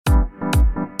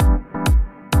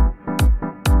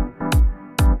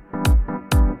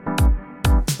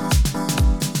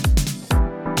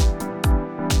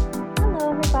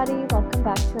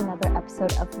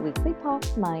episode of Weekly Pop.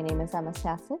 My name is Emma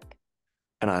Sasick.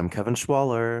 And I'm Kevin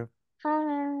Schwaller.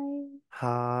 Hi,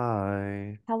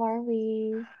 Hi. how are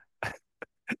we?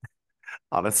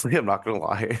 Honestly, I'm not gonna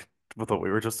lie. With what we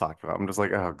were just talking about, I'm just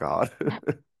like, oh God.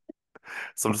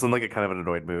 So I'm just in like a kind of an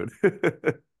annoyed mood.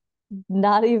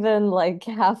 Not even like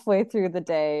halfway through the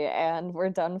day, and we're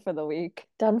done for the week.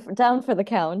 Down for the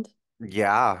count.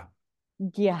 Yeah.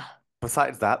 Yeah,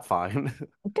 Besides that, fine.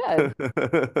 good.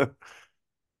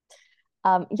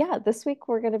 Yeah, this week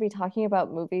we're going to be talking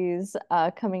about movies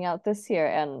coming out this year,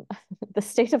 and the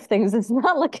state of things is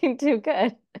not looking too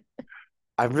good.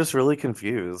 I'm just really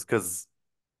confused because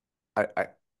I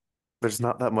there's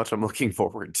not that much I'm looking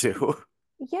forward to.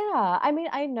 Yeah, I mean,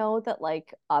 I know that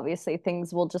like obviously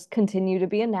things will just continue to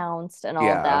be announced and all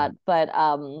Yeah. that, but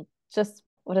just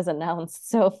what is announced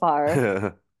so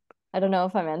far. I don't know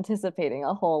if I'm anticipating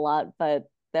a whole lot, but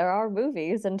there are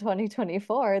movies in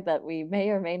 2024 that we may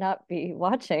or may not be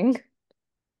watching.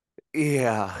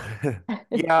 Yeah.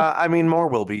 Yeah, I mean more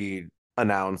will be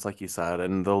announced, like you said,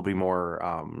 and there'll be more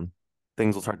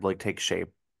things will start to like take shape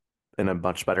in a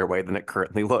much better way than it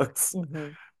currently looks. hmm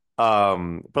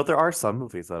But there are some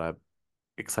movies that I'm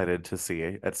excited to see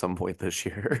at some point this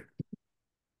year.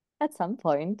 At some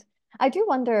point. I do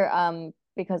wonder,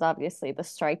 because obviously the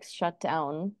strikes shut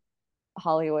down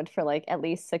Hollywood for like at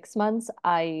least 6 months.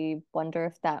 I wonder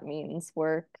if that means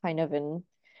we're kind of in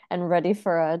and ready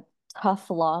for a tough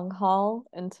long haul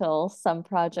until some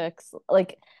projects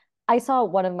like I saw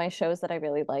one of my shows that I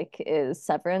really like is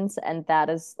Severance, and that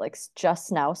is like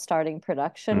just now starting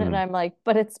production. And Mhm. I'm like,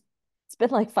 but it's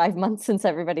been like 5 months since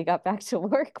everybody got back to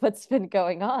work. What's been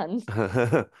going on?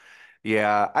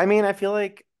 Yeah, I mean, I feel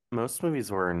like most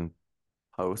movies were in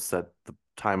post at the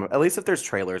time. At least if there's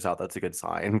trailers out, that's a good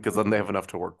sign because then they have Mhm. enough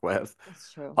to work with.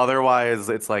 That's true. Otherwise,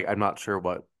 it's like I'm not sure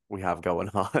what we have going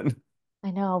on.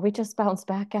 I know we just bounced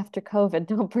back after COVID.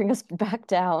 Don't bring us back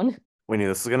down. We knew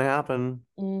this was gonna happen.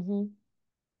 hmm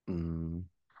Mm.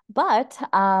 But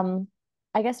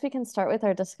I guess we can start with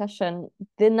our discussion.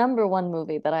 The number one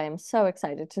movie that I am so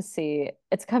excited to see,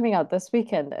 it's coming out this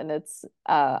weekend, and it's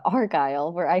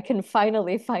Argyle, where I can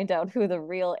finally find out who the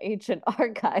real Agent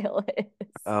Argyle is.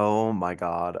 Oh my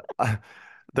God.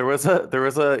 There was a did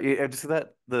you see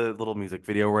that the little music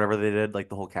video or whatever they did, like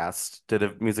the whole cast did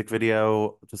a music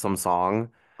video to some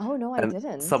song. Oh no, I And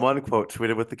didn't. someone quote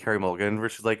tweeted with the Carey Mulligan where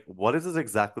she's like, "What is this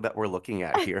exactly that we're looking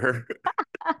at here?"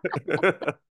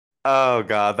 Oh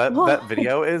God, that What?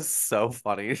 video is so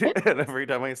funny. And every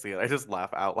time I see it, I just laugh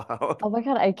out loud. Oh my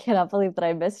God, I cannot believe that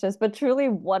I missed this. But truly,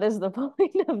 what is the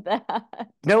point of that?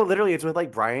 No, literally, it's with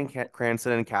like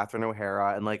Cranston and Catherine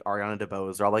O'Hara and like Ariana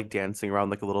DeBose. They're all like dancing around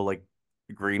like a little like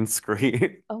green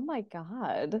screen. Oh my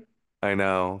God. I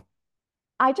know.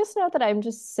 I just know that I'm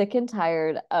just sick and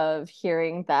tired of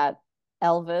hearing that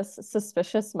Elvis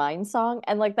Suspicious Mind song.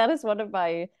 And like that is one of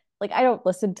my like I don't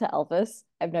listen to Elvis.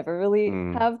 I've never really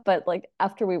Mm. have, but like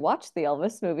after we watched the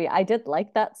Elvis movie, I did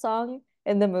like that song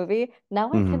in the movie.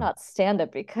 Now I Hmm. cannot stand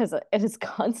it because it is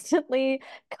constantly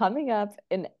coming up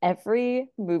in every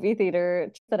movie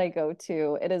theater that I go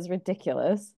to. It is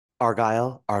ridiculous.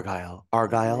 Argyle, Argyle,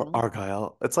 Argyle, Argyle.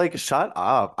 Argyle. It's like, shut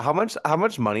up. How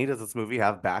much money does this movie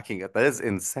have backing it? That is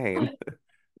insane.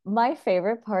 My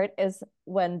favorite part is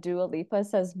when Dua Lipa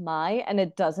says my, and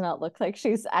it does not look like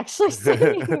she's actually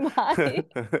saying my.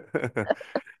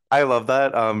 I love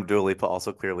that. Dua Lipa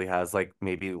also clearly has like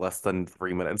maybe less than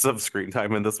 3 minutes of screen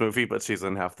time in this movie, but she's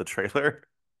in half the trailer.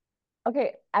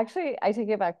 Okay, actually, I take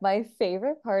it back. My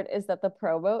favorite part is that the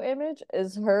promo image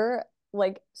is her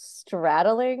like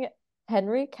straddling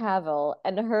Henry Cavill,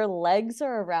 and her legs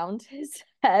are around his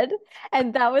head.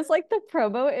 And that was like the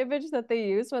promo image that they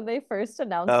used when they first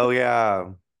announced Oh it. yeah.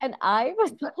 And I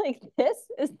was like, this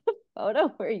is the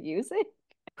photo we're using.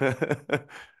 But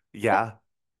Yeah,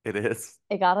 it is.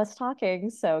 it got us talking,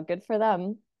 so good for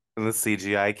them. And the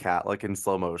CGI cat like in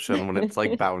slow motion when it's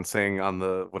like bouncing on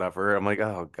the whatever. I'm like,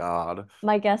 oh God.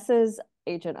 My guess is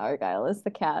Agent Argyle is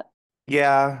the cat.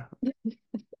 Yeah.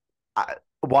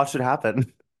 Watch it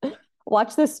happen.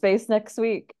 Watch this space next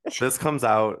week. This comes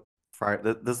out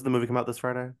Friday. This is the movie come out this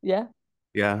Friday? Yeah,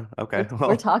 Yeah. Okay. we're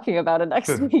Well, talking about it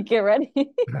next week. Get ready.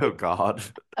 oh God.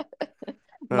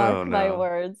 Oh Mark my no.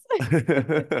 words.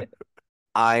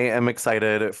 I am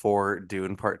excited for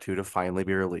Dune Part 2 to finally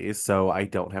be released, so I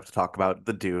don't have to talk about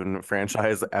the Dune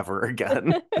franchise ever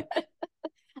again.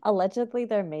 Allegedly,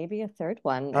 there may be a third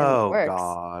one in the Oh works.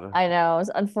 God. I know,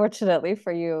 unfortunately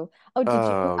for you. Oh, did you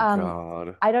Oh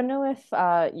God. I don't know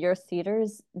if your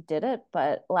theaters did it,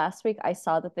 but last week I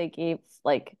saw that they gave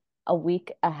like a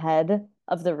week ahead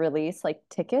of the release like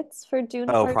tickets for Dune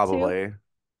Oh, Part 2. probably.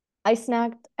 I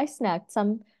snagged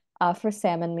some for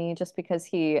Sam and me just because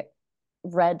he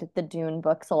read the Dune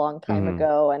books a long time Mm,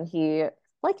 ago and he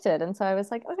liked it. And so I was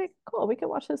like, okay, cool, we can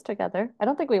watch this together. I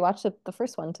don't think we watched the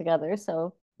first one together,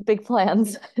 so big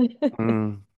plans.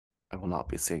 mm. I will not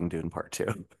be seeing Dune Part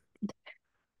 2.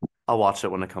 I'll watch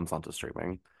it when it comes onto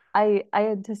streaming. I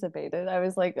anticipated. I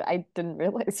was like, I didn't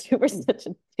realize you were such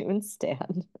a Dune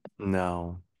stan.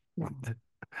 No, No.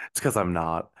 it's because I'm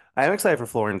not. I am excited for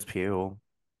Florence Pugh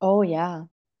Oh yeah.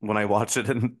 when I watch it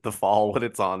in the fall when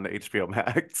it's on HBO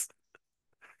Max.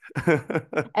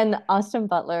 And Austin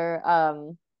Butler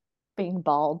being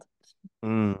bald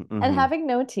and Mm-hmm. having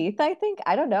no teeth, I think.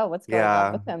 I don't know what's going on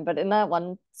Yeah. with him, but in that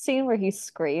one scene where he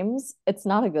screams, it's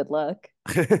not a good look.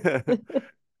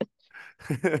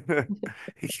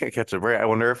 He can't catch a break. I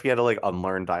wonder if he had to like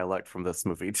unlearn dialect from this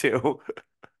movie too.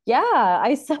 Yeah,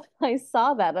 I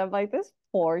saw that. I'm like, this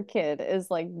poor kid is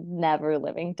like never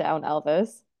living down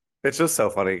Elvis. It's just so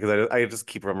funny because I just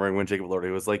keep remembering when Jacob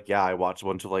Elordi was like, "Yeah, I watched a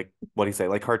bunch of like what do you say,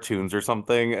 like cartoons or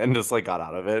something," and just like got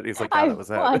out of it. He's like, "Yeah, that I've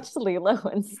was it." watched Lilo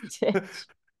and Stitch.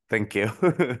 Thank you.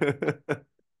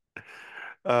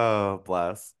 Oh,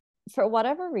 bless. For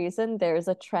whatever reason, there's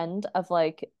a trend of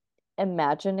like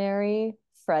imaginary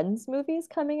Friends movies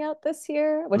coming out this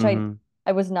year, which Hmm.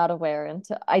 I was not aware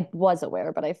until I was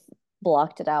aware, but I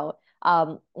blocked it out.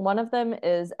 One of them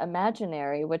is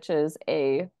Imaginary, which is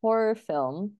a horror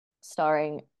film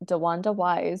starring DeWanda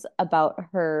Wise about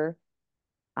her,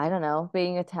 I don't know,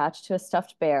 being attached to a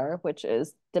stuffed bear, which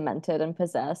is demented and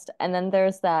possessed. And then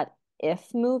there's that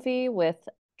If movie with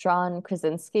John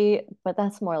Krasinski, but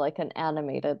that's more like an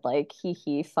animated, like hee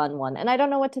hee fun one. And I don't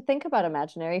know what to think about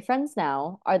Imaginary Friends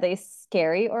now. Are they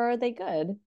scary or are they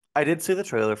good? I did see the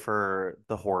trailer for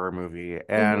the horror movie,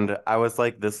 Hmm. and I was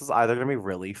like, "This is either gonna be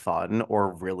really fun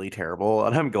or really terrible,"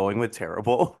 and I'm going with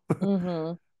terrible.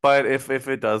 Hmm. But if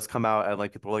it does come out and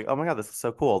like people are like, "Oh my God, this is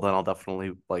so cool," then I'll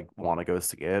definitely like want to go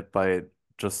see it. But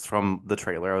just from the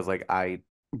trailer, I was like, I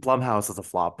Blumhouse is a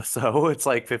flop, so it's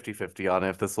like 50-50 on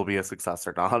if this will be a success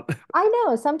or not. I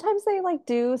know. Sometimes they like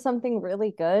do something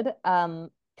really good.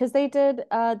 Because they did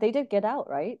Get Out,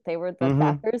 right? They were the Hmm.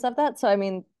 backers of that. So I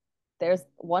mean, there's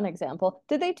one example.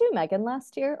 Did they do Megan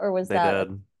last year, or was They that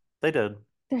did. They did.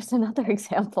 there's another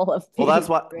example of Well,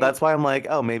 being great? that's why I'm like,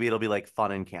 oh, maybe it'll be like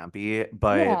fun and campy,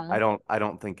 but Yeah. I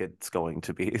don't think it's going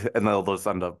to be. And they'll just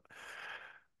end up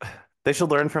they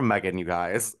should learn from Megan, you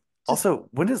guys. Just Also,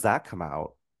 when does that come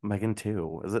out? Megan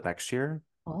 2. Is it next year?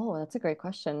 oh, that's a great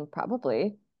question.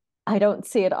 Probably. I don't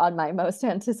see it on my most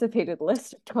anticipated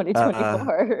list of Uh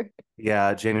 2024.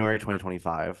 yeah, January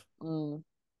 2025. Mm.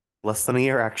 Less than a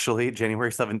year, actually,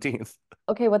 January 17th.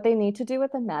 Okay, what they need to do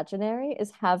with Imaginary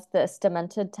is have this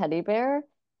demented teddy bear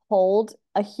hold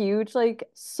a huge like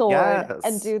sword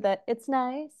and Yes. do that. It's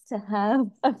nice to have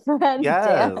a friend Yes.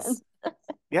 dance.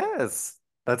 Yes.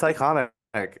 That's iconic.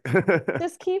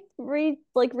 Just keep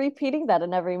repeating that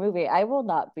in every movie. I will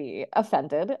not be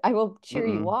offended. I will cheer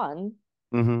you Mm-mm. on.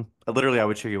 Hmm. Literally, I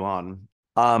would cheer you on.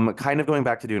 Kind of going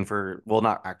back to Dune for, well,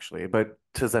 not actually, but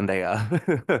to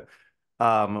Zendaya.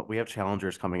 We have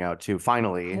Challengers coming out too,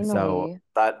 finally. So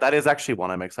Finally, that is actually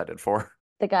one I'm excited for.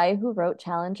 the guy who wrote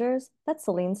Challengers, that's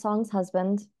Celine Song's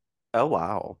husband. Oh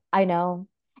wow. I know.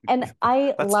 And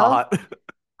I That's love hot.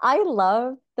 I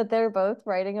love that they're both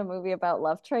writing a movie about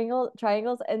love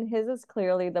triangles, and his is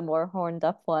clearly the more horned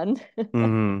up one.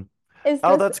 Hmm. Is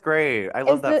Oh, this that's great. I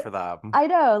love is that the for them. I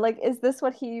know, like, is this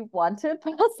what he wanted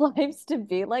past lives to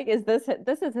be like? This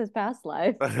is his past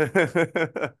life?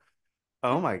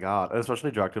 Oh my God.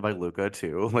 Especially directed by Luca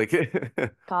too. Like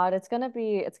God, it's gonna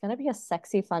be a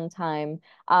sexy fun time. it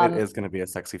Um, is gonna be a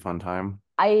sexy fun time.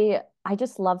 I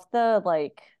just love the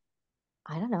like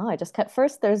I don't know. I just kept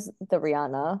first there's the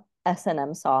Rihanna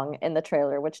S&M song in the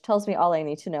trailer, which tells me all I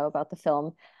need to know about the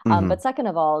film. But Hmm. second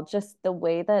of all, just the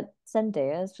way that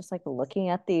Zendaya is just like looking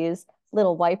at these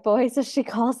little white boys, as she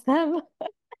calls them.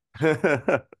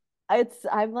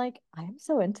 I'm like, I'm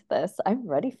so into this. I'm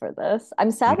ready for this.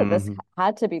 I'm sad that this Hmm.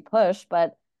 had to be pushed,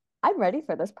 but I'm ready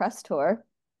for this press tour.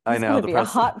 This I is know gonna be a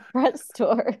hot press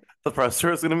tour. the press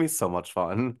tour is gonna be so much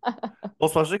fun. Well,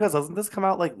 especially because doesn't this come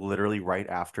out like literally right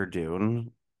after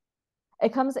Dune?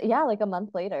 It comes, yeah, like a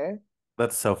month later.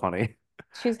 That's so funny.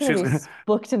 She's gonna She's be gonna,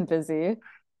 booked and busy.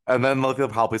 and then like, they'll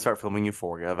probably start filming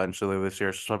Euphoria eventually this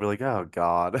year. She'll probably be like, oh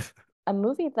God. A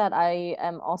movie that I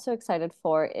am also excited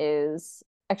for is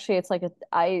actually it's like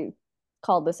I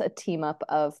call this a team up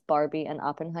of Barbie and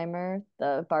Oppenheimer,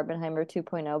 the Barbenheimer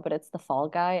 2.0, but it's the Fall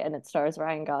Guy and it stars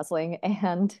Ryan Gosling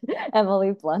and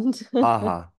Emily Blunt.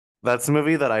 Uh-huh. That's a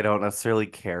movie that I don't necessarily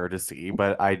care to see,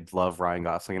 but I love Ryan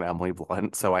Gosling and Emily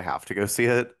Blunt, so I have to go see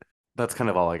it. That's kind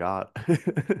of all I got.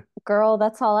 Girl,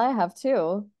 that's all I have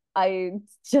too. I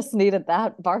just needed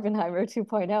that Barbenheimer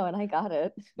 2.0 and I got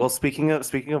it. Well, speaking of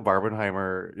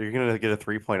Barbenheimer, you're gonna get a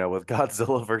 3.0 with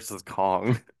Godzilla versus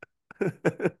Kong.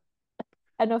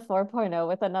 And a 4.0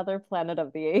 with another Planet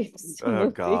of the Apes Oh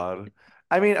movie. God.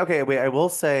 I mean, okay, wait, I will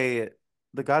say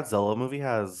the Godzilla movie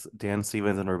has Dan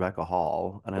Stevens and Rebecca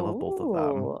Hall, and I love both of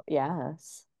them. Ooh,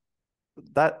 yes.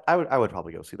 That I would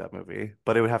probably go see that movie,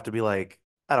 but it would have to be like,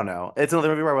 I don't know. It's another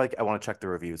movie where like I want to check the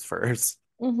reviews first.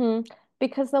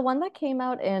 Because the one that came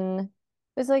out in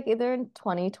it was like either in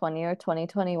 2020 or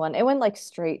 2021. It went like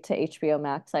straight to HBO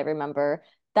Max, I remember.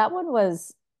 That one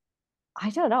was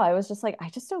I don't know. I was just like, I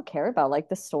just don't care about like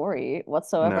the story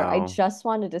whatsoever. I No. just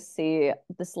wanted to see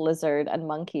this lizard and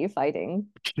monkey fighting.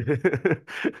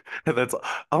 That's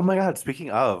oh my God.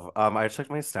 Speaking of, I checked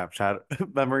my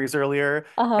Snapchat memories earlier,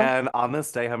 Uh-huh. and on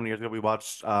this day, how many years ago we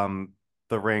watched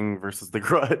The Ring versus The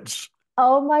Grudge?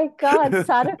 Oh my God,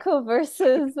 Sadako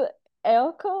versus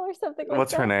Aoko or something like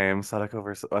What's her that. name? Sadako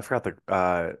versus I forgot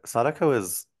the Sadako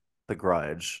is The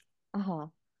Grudge. Uh-huh.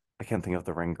 I can't think of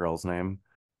the Ring girl's name,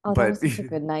 Oh, that but was such a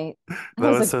good night. That that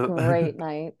was a was so great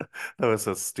night. that was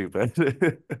so stupid.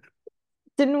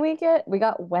 Didn't we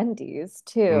got Wendy's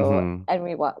too. hmm And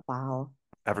we what wow.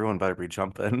 Everyone better be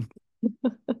jumping.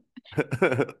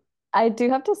 I do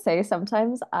have to say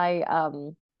sometimes I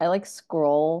like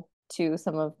scroll to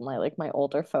some of my like my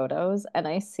older photos and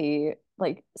I see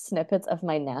like snippets of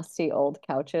my nasty old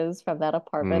couches from that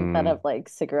apartment that mm, have like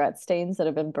cigarette stains that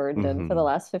have been burned in for the hmm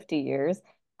last 50 years.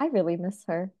 I really miss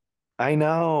her. I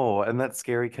know, and that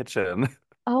scary kitchen.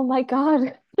 Oh my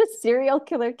God, the serial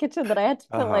killer kitchen that I had to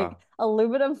put Uh-huh. like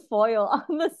aluminum foil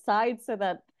on the side so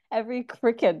that every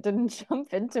cricket didn't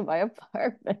jump into my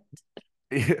apartment.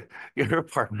 Your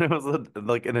apartment was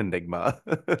like an enigma.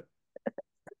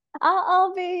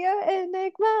 I'll be your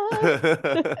enigma.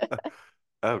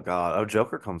 Oh God. Oh,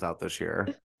 Joker comes out this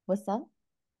year. What's that?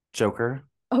 Joker.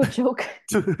 Oh, joke.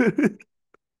 The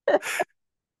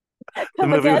Come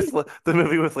movie with again. the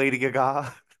movie with Lady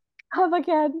Gaga. Come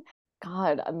again.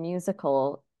 God, a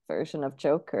musical version of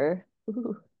Joker.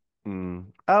 Ooh.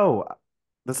 Oh,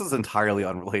 this is entirely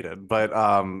unrelated, but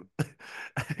I'm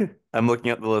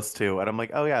looking at the list too, and I'm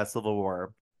like, oh yeah, Civil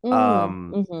War.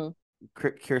 Um, Hmm.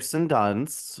 Kirsten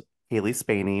Dunst, Haley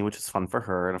Spaney, which is fun for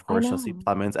her, and of I course Jesse know.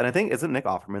 Plemons, and I think isn't Nick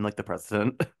Offerman like the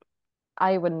president?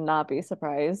 I would not be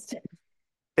surprised.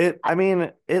 I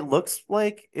mean, it looks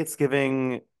like it's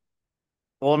giving.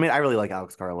 Well, I mean, I really like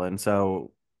Alex Garland,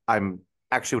 so I'm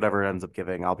actually whatever it ends up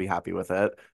giving, I'll be happy with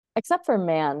it. Except for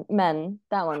Men.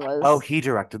 That one Oh, was he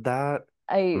directed that.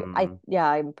 I Mm. yeah,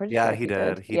 I'm pretty Yeah, sure he he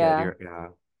did. did. He did. Yeah. Yeah.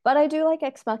 But I do like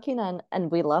Ex Machina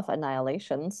and we love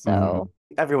Annihilation, hmm so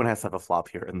Everyone has to have a flop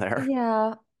here and there.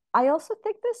 yeah. I also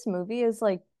think this movie is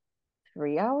like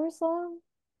 3 hours long.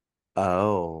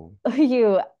 Oh,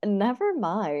 You never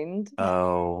mind.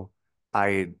 oh,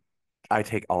 I I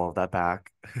take all of that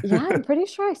back. Yeah, I'm pretty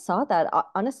sure I saw that.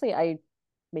 Honestly, I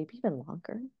maybe even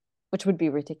longer, which would be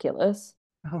ridiculous.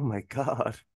 Oh my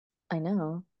God. I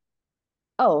know.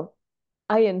 Oh,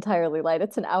 I entirely lied.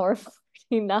 It's an hour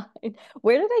 49.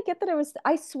 Where did I get that it was?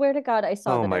 I swear to God, I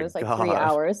saw Oh that it my was like three God.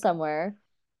 hours somewhere.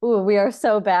 Ooh, we are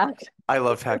so back. I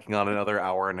love tacking on another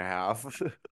hour and a half.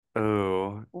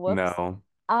 Oh, Whoops. no.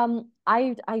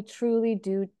 I truly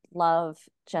do love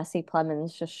Jesse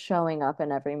Plemons just showing up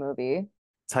in every movie.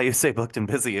 It's how you say booked and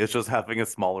busy is just having a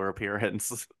smaller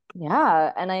appearance.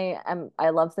 Yeah, and I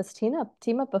love this team up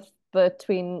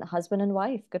between husband and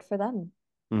wife. Good for them.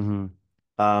 hmm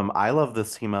I love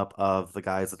this team up of the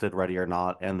guys that did Ready or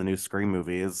Not and the new Scream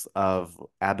movies of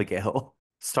Abigail,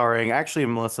 starring actually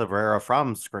Melissa Barrera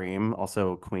from Scream,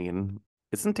 also Queen.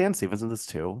 Isn't Dan Stevens in this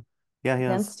too? Yeah, he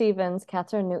Dan is. Stevens,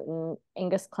 Catherine Newton,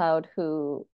 Angus Cloud,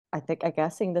 who I'm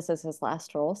guessing this is his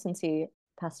last role since he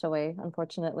passed away,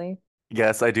 unfortunately.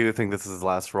 Yes, I do think this is his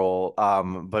last role.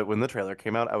 But when the trailer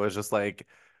came out, I was just like,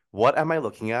 what am I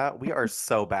looking at? We are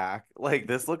so back. Like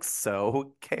this looks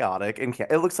so chaotic and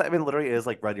it looks I mean literally is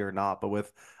like Ready or Not, but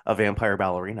with a vampire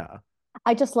ballerina.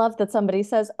 I just love that somebody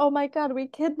says, "Oh my God, we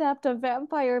kidnapped a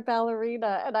vampire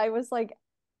ballerina," and I was like,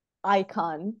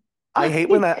 icon. Like,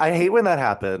 I hate when that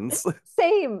happens.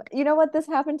 same. You know what? This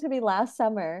happened to me last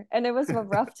summer, and it was a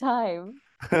rough time.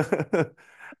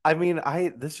 I mean,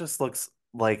 I this just looks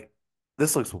like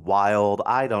this looks wild.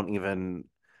 I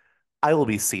will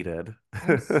be seated.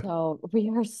 We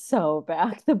are so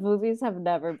back. The movies have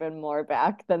never been more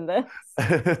back than this.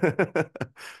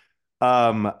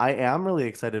 I am really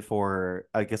excited for,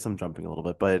 I guess I'm jumping a little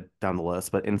bit, but down the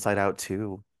list, but Inside Out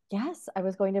 2. Yes, I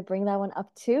was going to bring that one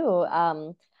up too.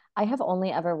 I have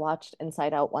only ever watched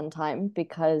Inside Out one time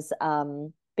because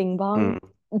Bing Bong,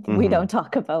 Mm, we mm-hmm. don't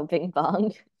talk about Bing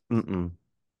Bong. Mm-mm.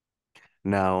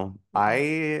 No, Yeah.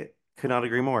 I could not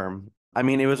agree more. I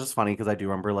mean, it was just funny because I do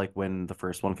remember like when the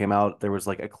first one came out, there was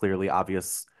like a clearly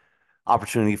obvious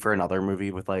opportunity for another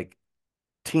movie with like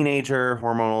teenager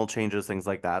hormonal changes, things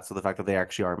like that. So the fact that they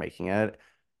actually are making it,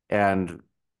 and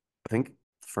I think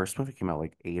the first movie came out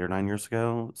like 8 or 9 years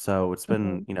ago, so it's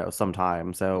been, Mhm. some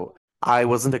time. So I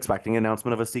wasn't expecting an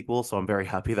announcement of a sequel, so I'm very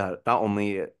happy that not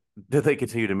only did they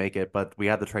continue to make it, but we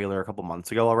had the trailer a couple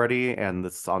months ago already, and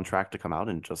this is on track to come out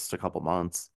in just a couple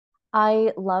months.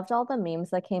 I loved all the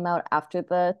memes that came out after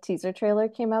the teaser trailer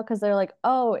came out because they're like,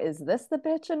 "Oh, is this the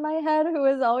bitch in my head who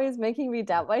is always making me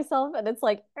doubt myself?" And it's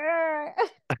like, "Arr."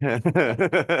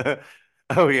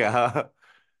 Oh yeah.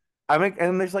 I mean,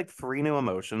 and there's like three new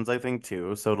emotions, I think,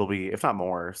 too. So it'll be, if not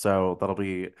more. So that'll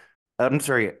be, I'm just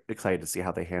very excited to see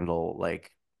how they handle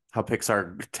like how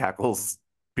Pixar tackles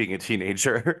being a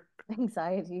teenager.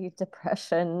 Anxiety,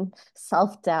 depression,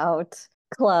 self-doubt,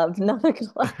 club, another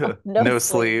club, no No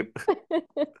sleep. sleep.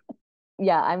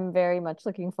 Yeah, I'm very much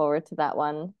looking forward to that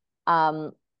one.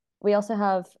 Um, we also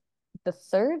have the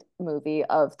third movie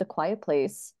of the Quiet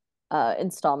Place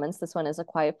installments. This one is A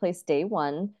Quiet Place Day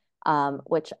One,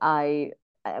 which I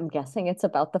am guessing it's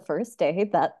about the first day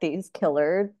that these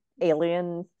killer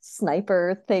alien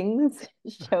sniper things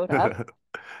showed up.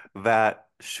 That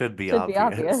should be Should be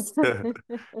obvious. obvious.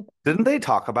 Didn't they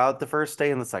talk about the first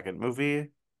day in the second movie?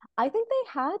 I think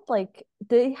they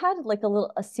had like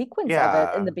a sequence of it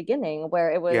in the Yeah. beginning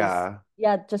where it was, Yeah.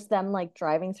 yeah, just them like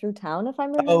driving through town, if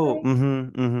I'm Oh, remembering.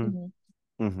 Hmm.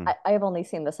 mm-hmm. I have only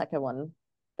seen the second one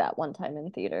that one time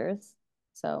in theaters,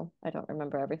 so I don't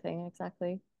remember everything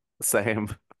exactly. Same.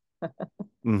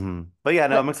 But yeah,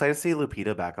 no, I'm But excited to see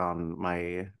Lupita back on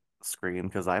my screen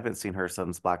because I haven't seen her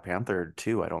since Black Panther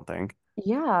 2, I don't think.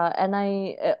 yeah, and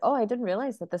I didn't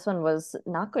realize that this one was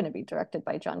not going to be directed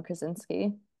by John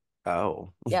Krasinski.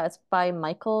 Oh. Yeah, it's by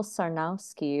Michael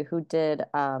Sarnowski, who did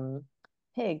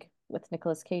Pig with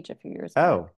Nicolas Cage a few years back.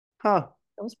 Oh. Huh.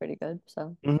 That was pretty good.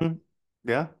 So, hmm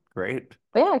Yeah, great.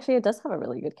 but yeah, actually, it does have a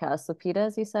really good cast. Lupita,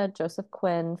 as you said, Joseph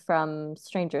Quinn from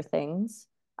Stranger Things,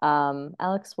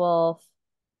 Alex Wolff,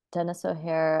 Dennis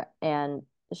O'Hare, and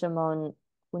Jamon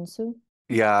Hunsu.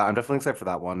 Yeah, I'm definitely excited for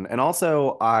that one. And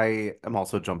also, I am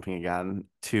also jumping again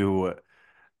to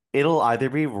it'll either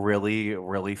be really,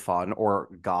 really fun or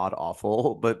god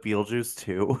awful, but Beetlejuice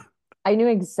 2. I knew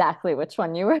exactly which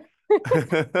one you were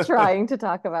trying to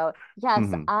talk about.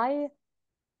 Yes, hmm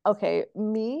okay,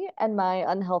 me and my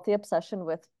unhealthy obsession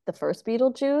with the first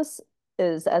Beetlejuice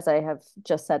is, as I have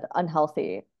just said,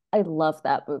 unhealthy. I love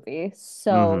that movie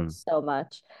so, hmm so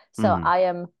much. So hmm I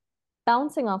am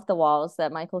bouncing off the walls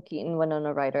that Michael Keaton,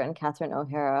 Winona Ryder, and Catherine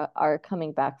O'Hara are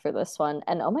coming back for this one.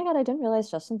 And oh my God, I didn't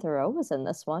realize Justin Theroux was in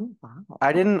this one. Wow.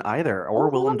 I didn't either, or Oh,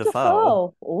 Willem Willem Dafoe.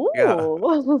 Dafoe. Yeah,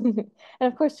 Ooh.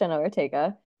 And of course, Jenna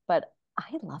Ortega. But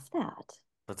I love that.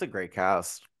 that's a great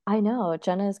cast. I know.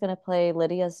 Jenna is going to play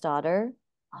Lydia's daughter.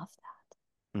 Love that.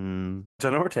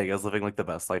 Jenna Ortega is living like the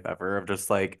best life ever of just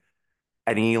like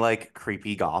any like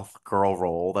creepy goth girl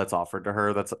role that's offered to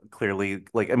her that's clearly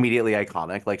like immediately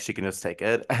iconic. Like she can just take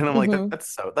it. And I'm like, Hmm.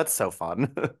 that's so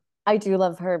fun. I do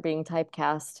love her being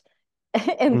typecast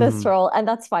in this hmm role, and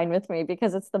that's fine with me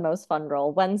because it's the most fun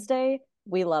role. Wednesday,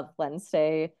 we love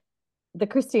Wednesday, the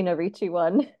Christina Ricci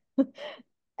one.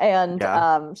 And Yeah.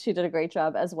 she did a great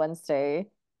job as Wednesday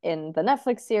in the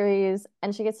Netflix series,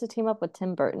 and she gets to team up with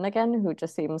Tim Burton again, who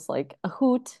just seems like a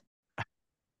hoot,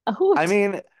 a I hoot.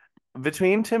 mean,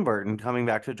 between Tim Burton coming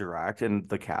back to direct and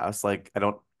the cast, like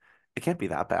it can't be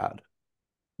that bad.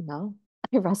 No,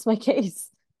 I rest my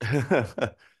case.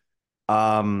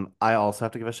 I also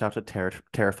have to give a shout out to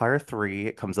Terrifier 3.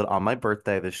 It comes out on my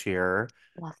birthday this year.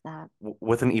 Love that.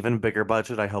 With an even bigger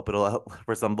budget. I hope it'll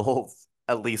resemble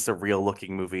at least a real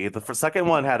looking movie. The second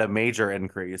one had a major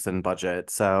increase in budget,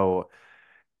 so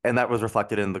and that was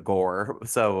reflected in the gore.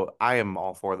 So I am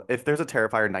all for if there's a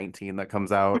Terrifier 19 that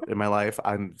comes out in my life,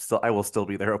 I will still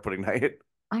be there opening night.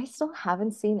 I still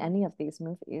haven't seen any of these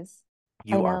movies.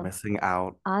 I You are know. missing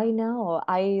out. I know.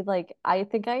 I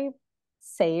think I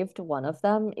saved one of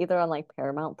them either on like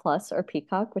Paramount Plus or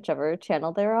Peacock, whichever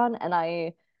channel they're on, and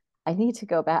I need to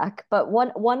go back. But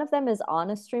one of them is on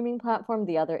a streaming platform,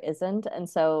 the other isn't, and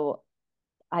so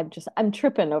I'm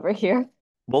tripping over here.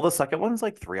 Well, the second one's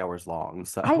like 3 hours long,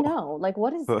 I so know. Like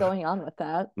what is going on with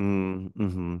that?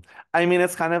 Mm-hmm. I mean,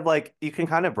 it's kind of like you can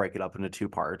kind of break it up into two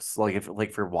parts. Like if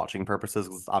like for watching purposes,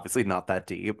 'cause it's obviously not that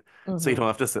deep, so you Hmm. don't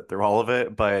have to sit through all of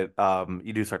it. But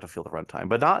you do start to feel the runtime,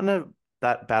 but not in a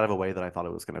that bad of a way that I thought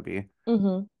it was going to be.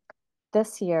 Hmm.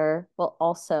 this year will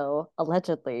also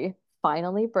allegedly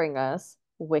finally bring us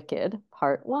Wicked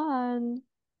Part 1.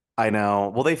 I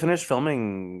know. Well, they finished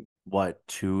filming what,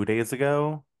 2 days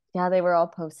ago? Yeah, they were all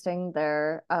posting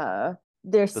their Like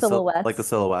the silhouettes.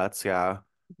 silhouettes, yeah.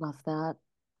 Love that.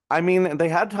 I mean, they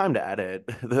had time to edit.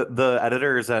 The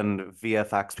editors and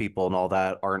VFX people and all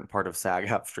that aren't part of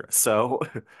SAG-AFTRA, so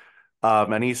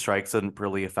any strikes didn't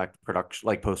really affect production,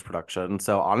 like post-production.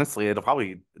 So honestly, it's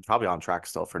probably on track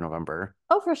still for November.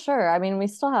 Oh, for sure. I mean, we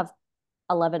still have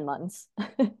 11 months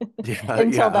Yeah,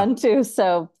 until yeah. then too,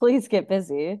 so please get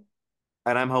busy.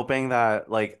 And I'm hoping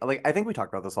that like I think we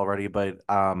talked about this already, but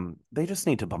they just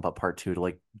need to bump up part two to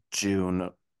like June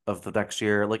of the next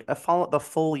year. Like the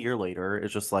full year later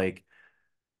is just like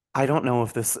I don't know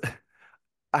if this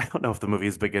I don't know if the movie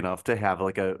is big enough to have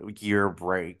like a year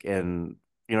break and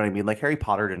you know what I mean? Like Harry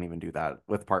Potter didn't even do that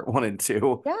with part one and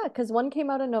two. Yeah, because one came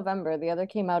out in November, the other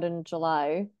came out in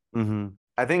July.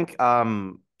 I think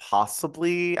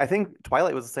possibly I think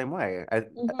Twilight was the same way.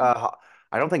 Mhm.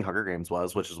 I don't think Hunger Games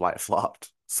was, which is why it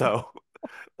flopped. So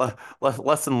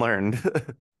lesson learned.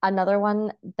 Another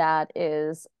one that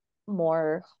is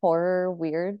more horror,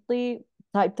 weirdly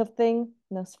type of thing,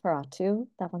 Nosferatu.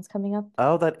 That one's coming up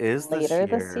Oh, that is this later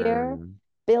this year. year.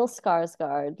 Bill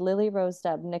Skarsgård, Lily Rose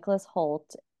Depp, Nicholas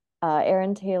Hoult,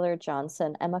 Aaron Taylor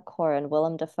Johnson, Emma Corrin,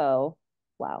 Willem Dafoe.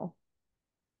 Wow.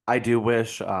 I do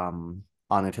wish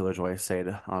Anya Taylor-Joy stayed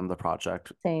on the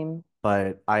project, Same.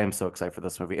 but I am so excited for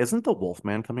this movie. Isn't The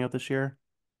Wolfman coming out this year?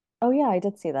 Oh yeah, I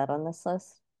did see that on this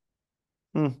list.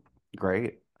 Hmm,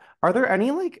 great. Are there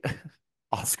any like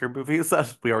Oscar movies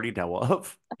that we already know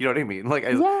of? You know what I mean? Like,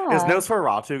 is Yeah.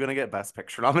 Nosferatu gonna get Best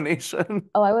Picture nomination?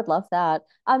 Oh, I would love that.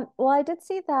 Well, I did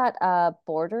see that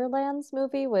Borderlands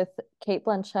movie with Kate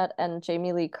Blanchett and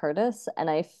Jamie Lee Curtis, and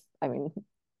I mean,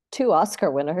 two Oscar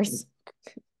winners.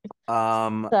 So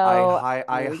maybe.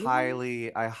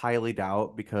 I highly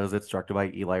doubt because it's directed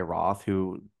by Eli Roth,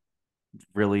 who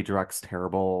really directs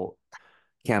terrible,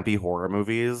 campy horror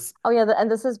movies. Oh yeah,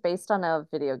 and this is based on a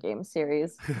video game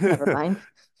series. Never mind.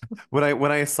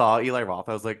 When I saw Eli Roth,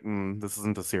 I was like, this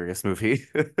isn't a serious movie.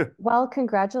 Well,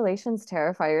 congratulations,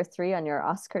 Terrifier 3, on your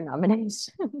Oscar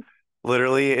nomination.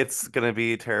 Literally, it's gonna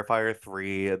be Terrifier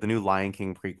 3, the new Lion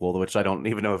King prequel, which I don't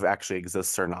even know if it actually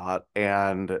exists or not.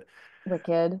 And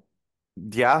Wicked.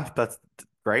 yeah, that's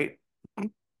great.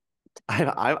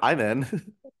 I'm in.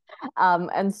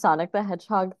 And Sonic the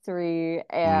Hedgehog 3 Mm.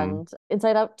 and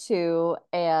Inside Out 2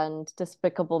 and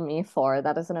Despicable Me 4.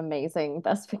 That is an amazing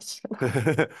Best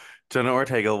Picture. Jenna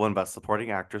Ortega won Best Supporting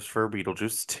Actress for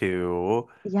Beetlejuice 2.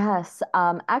 Yes.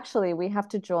 Actually we have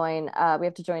to join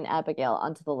Abigail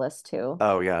onto the list too.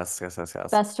 Oh yes, yes, yes,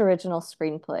 yes. Best original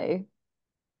screenplay.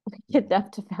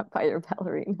 Kidnapped a Vampire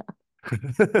Ballerina.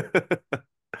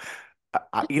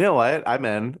 You know what? I'm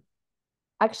in.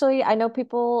 Actually, I know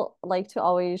people like to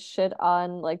always shit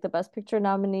on like the Best Picture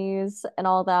nominees and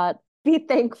all that. Be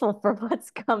thankful for what's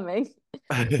coming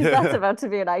because that's about to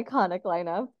be an iconic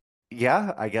lineup.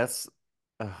 Yeah, I guess.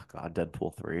 Oh God,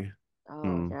 Deadpool 3. Oh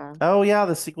Hmm. yeah. Oh yeah,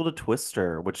 the sequel to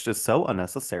Twister, which is so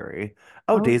unnecessary.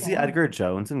 Oh, Oh Daisy yeah. Edgar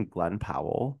Jones and Glenn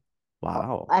Powell. Oh,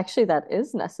 Wow. actually, that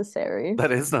is necessary.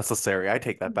 That is necessary. I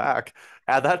take that back.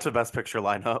 Add that to Best Picture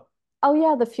lineup. Oh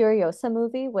yeah, the Furiosa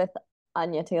movie with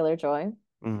Anya Taylor-Joy.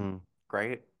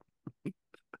 Great.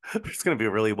 It's gonna be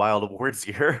a really wild awards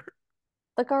year.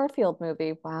 The Garfield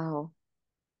movie. Wow.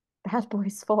 Bad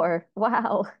Boys 4.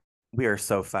 Wow. We are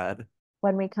so fed.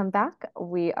 When we come back,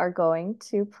 we are going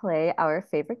to play our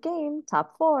favorite game,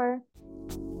 Top 4.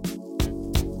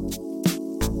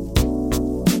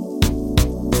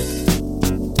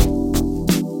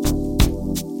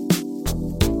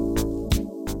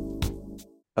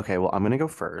 Okay, well, I'm gonna go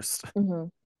first. Mhm.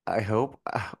 I hope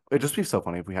it'd just be so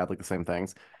funny if we had like the same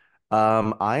things.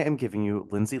 I am giving you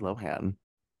Lindsay Lohan.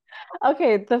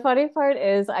 Okay, the funny part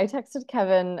is I texted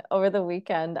Kevin over the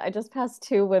weekend. I just passed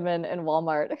two women in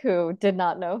Walmart who did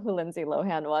not know who Lindsay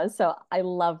Lohan was. So I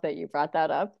love that you brought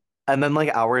that up. And then like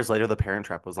hours later, The Parent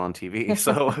Trap was on TV.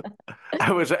 So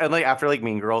I was, and like after like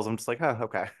Mean Girls, I'm just like, oh,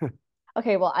 okay.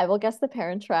 Okay, well, I will guess The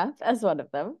Parent Trap as one of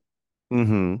them.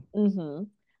 Mm-hmm.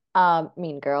 Mm-hmm.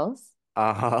 Mean Girls.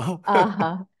 Uh-huh.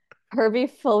 Uh-huh. Herbie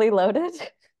Fully Loaded.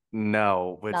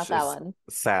 No, Not which that is one.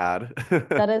 sad.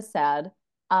 That is sad.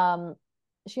 Um,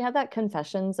 she had that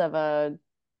Confessions of a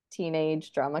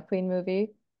Teenage Drama Queen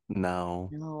movie. No.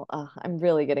 No, I'm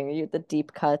really getting you the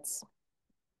deep cuts.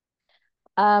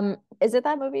 Is it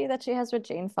that movie that she has with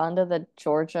Jane Fonda, the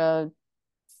Georgia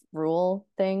rule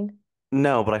thing?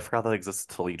 No, but I forgot that exists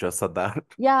till you just said that.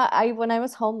 Yeah, I when I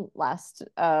was home last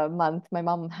month, my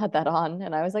mom had that on,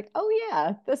 and I was like, "Oh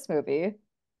yeah, this movie."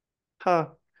 Huh.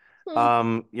 Hmm.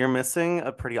 You're missing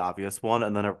a pretty obvious one,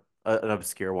 and then an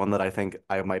obscure one that I think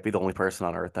I might be the only person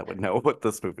on Earth that would know what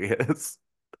this movie is.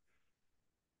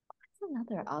 It's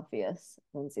another obvious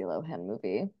Lindsay Lohan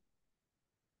movie.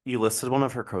 You listed one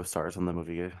of her co-stars in the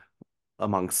movie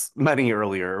amongst many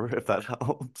earlier, if that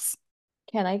helps.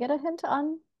 Can I get a hint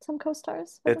on some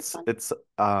co-stars for this It's one? it's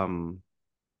um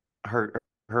her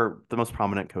the most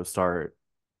prominent co-star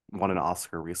won an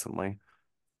Oscar recently.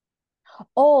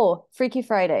 Oh, Freaky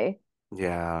Friday.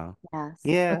 Yeah.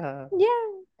 Yes. Okay. Yeah. Yeah.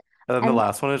 And then the And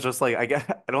last one is just like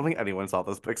I don't think anyone saw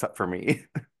this except for me.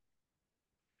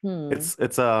 hmm.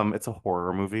 It's a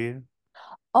horror movie.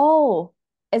 Oh,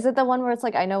 is it the one where it's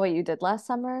like, I know what you did last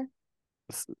summer?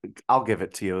 It's- I'll give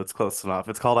it to you. It's close enough.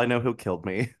 It's called I Know Who Killed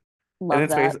Me. And Love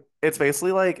that. it's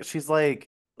basically like she's like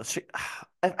she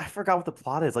I forgot what the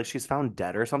plot is. Like she's found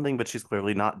dead or something, but she's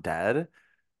clearly not dead.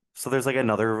 So there's like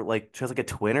another like she has like a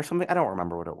twin or something. I don't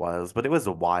remember what it was, but it was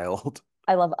wild.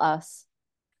 I love Us.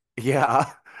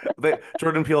 Yeah.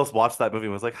 Jordan Peele watched that movie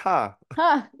and was like, huh,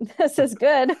 Huh, this is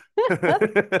good.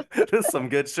 this is some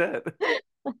good shit.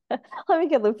 Let me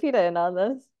get Lupita in on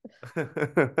this.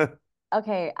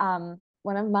 Okay,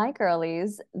 one of my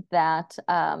girlies that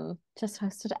just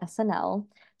hosted SNL.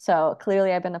 So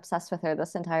clearly I've been obsessed with her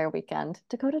this entire weekend.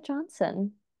 Dakota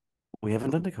Johnson. We haven't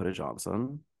done Dakota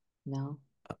Johnson. No,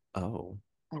 Oh.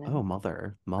 I Oh, know.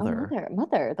 Mother. Oh, Mother.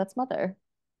 Mother, that's Mother.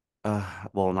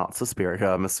 Well, not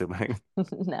Suspiria, I'm assuming.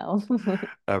 No.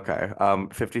 Okay.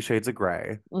 50 Shades of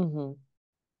Grey. hmm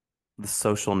The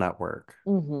Social Network.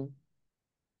 hmm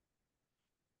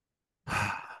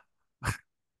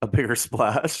A Bigger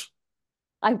Splash.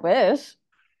 I wish.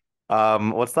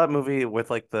 What's that movie with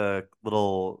like the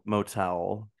little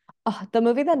motel? Oh, the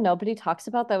movie that nobody talks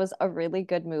about that was a really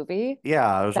good movie.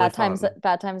 Yeah, it was really fun.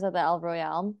 Bad Times at the El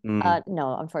Royale. Mm,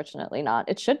 No, unfortunately not.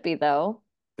 It should be though.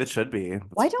 it should be.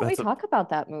 Why don't we That's a, talk about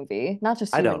that movie? Not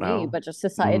just I you don't and me, know. but just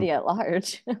Mm, society at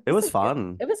large. it was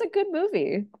fun. It was a good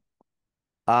movie.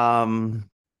 Um,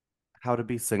 How to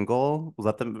Be Single? Was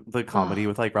that the comedy Oh,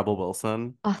 with like Rebel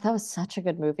Wilson? oh, that was such a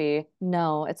good movie.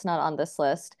 No, it's not on this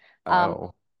list. Um,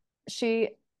 Oh. she,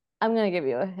 I'm gonna give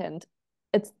you a hint.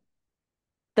 It's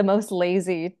the most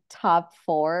lazy top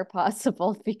four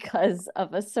possible because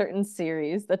of a certain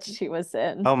series that she was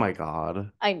in. Oh my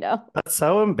God. I know. That's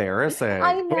so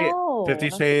I embarrassing. Wait, 50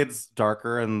 know. Shades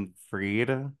Darker and Freed?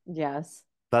 Yes.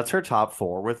 That's her top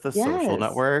four with The Social Yes.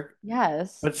 Network.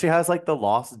 Yes. But she has like The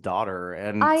Lost Daughter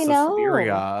and I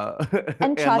know. Suspiria.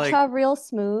 And And Cha Cha like Real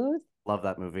Smooth. love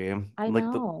that movie. I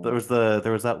Like know. there was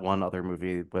that one other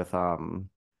movie with oh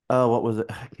what was it?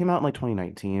 It came out in like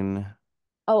 2019.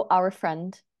 Oh, Our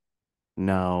Friend.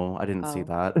 No, I didn't see Oh.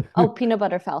 that. Oh, Peanut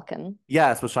Butter Falcon.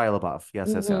 Yes, with Shia LaBeouf.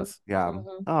 Yes, yes, hmm yes. Yeah.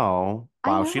 hmm Oh,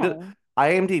 I wow. She did know.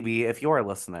 IMDb, if you are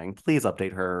listening, please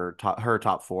update her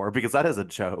top four because that is a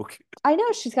joke. I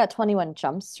know she's got 21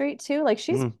 Jump Street too. Like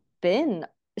Mm,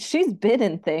 she's been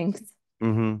in things.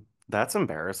 hmm That's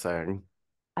embarrassing.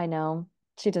 I know.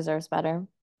 She deserves better.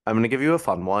 I'm gonna give you a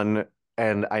fun one,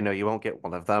 and I know you won't get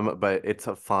one of them, but it's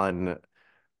a fun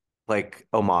like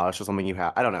homage to something you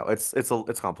have. I don't know. It's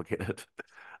complicated.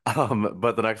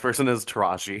 But the next person is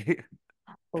Taraji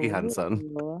P. Henson.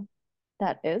 Ooh,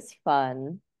 that is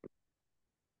fun.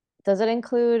 Does it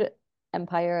include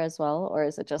Empire as well, or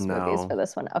is it just movies for No.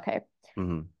 this one? Okay.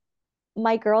 hmm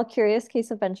My Girl, Curious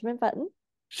Case of Benjamin Button.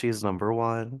 She's number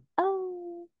one.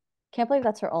 Oh, can't believe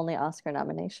that's her only Oscar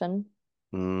nomination.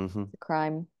 hmm It's a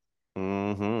crime.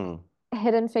 hmm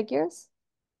Hidden Figures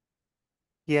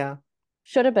Yeah.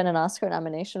 should have been an Oscar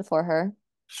nomination for her.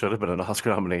 Should have been an Oscar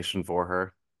nomination for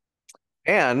her.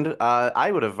 And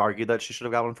I would have argued that she should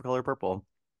have got one for Color Purple.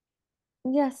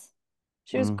 Yes,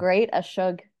 she was Mm-hmm. great as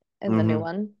Shug in the new Mm-hmm.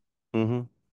 one, Mm-hmm.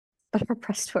 but her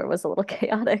press tour was a little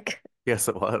chaotic. Yes,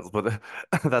 it was, but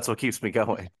that's what keeps me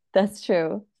going. That's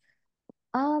true.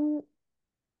 Um,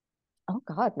 oh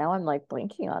God, now I'm like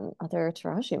blinking on other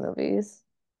Taraji movies.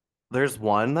 There's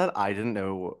one that I didn't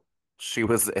know she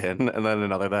was in, and then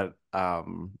another that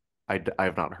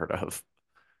I've not heard of.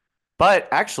 But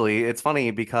actually, it's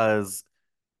funny because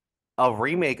a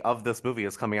remake of this movie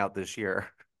is coming out this year.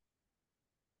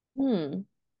 Hmm.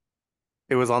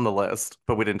 It was on the list,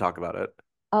 but we didn't talk about it.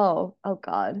 Oh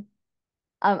God.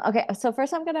 Okay, so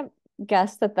first I'm gonna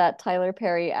guess that that Tyler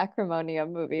Perry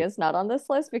Acrimonium movie is not on this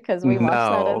list because we watched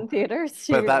that in No, theaters.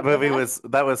 Do you but remember that?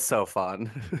 that was so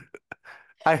fun.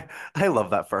 I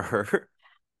love that for her.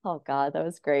 Oh God, that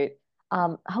was great.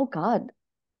 Oh God,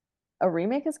 a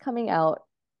remake is coming out.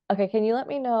 Okay, can you let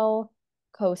me know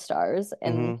co-stars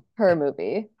in hmm her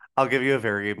movie? I'll give you a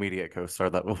very immediate co-star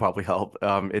that will probably help.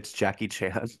 It's Jackie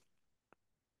Chan.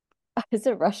 Is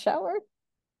it Rush Hour?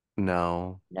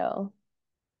 No. No.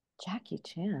 Jackie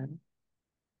Chan.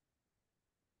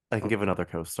 I can give another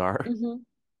co-star. Hmm.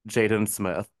 Jaden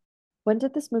Smith, When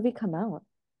did this movie come out?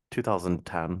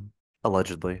 2010,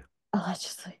 allegedly.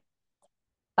 Allegedly.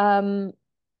 Um,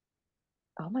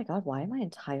 oh my God, why am I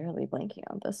entirely blanking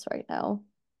on this right now?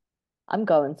 I'm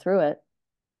going through it.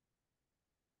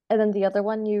 And then the other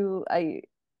one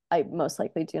I most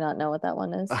likely do not know what that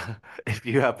one is. If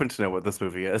you happen to know what this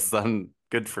movie is, then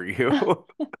good for you.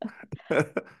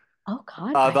 Oh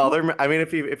God, I The don't. other, I mean,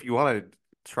 if you want to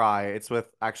try, it's with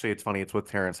actually, it's funny. It's with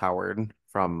Terrence Howard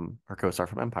from her co-star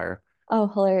from Empire. Oh,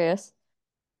 hilarious.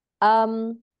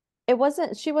 Um, it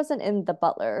wasn't, she wasn't in The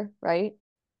Butler, right?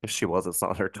 If she was, it's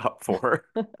not her top four.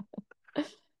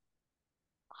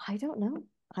 I don't know.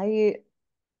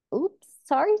 Oops,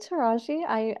 sorry, Taraji.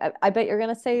 I bet you're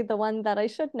gonna say the one that I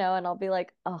should know, and I'll be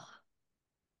like, oh,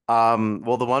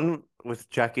 Well, the one with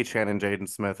Jackie Chan and Jaden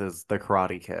Smith is The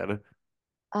Karate Kid.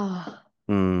 oh.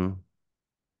 Hmm,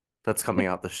 that's coming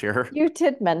out this year. You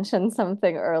did mention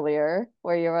something earlier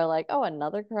where you were like, oh,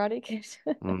 another Karate Kid.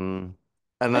 Hmm.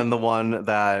 And then the one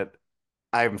that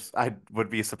I would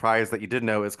be surprised that you did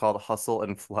know is called Hustle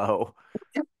and Flow.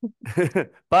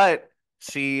 But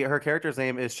her character's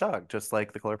name is Shug, just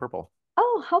like the color purple.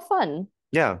 Oh, how fun.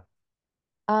 Yeah,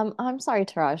 I'm sorry,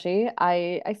 Taraji.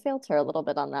 I failed her a little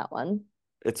bit on that one.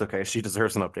 it's okay. She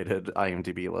deserves an updated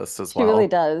IMDb list as She really well.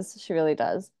 does. She really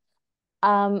does.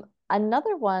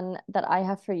 Another one that I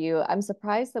have for you, I'm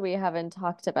surprised that we haven't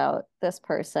talked about this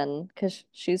person because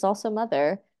she's also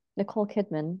Mother, Nicole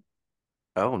Kidman.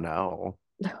 Oh no.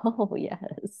 Oh,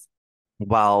 yes.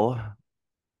 Well,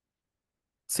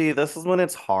 see, this is when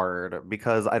it's hard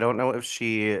because I don't know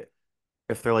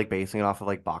if they're like basing it off of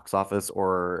like box office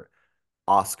or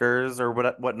Oscars or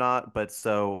whatnot, but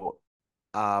so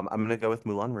I'm gonna go with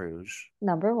Moulin Rouge.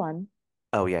 Number one.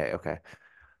 Oh yeah, okay.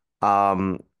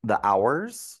 The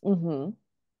Hours. Mm-hmm.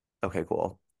 Okay,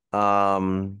 cool.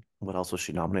 What else was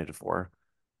she nominated for?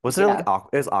 Was there like Yeah,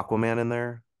 Is Aquaman in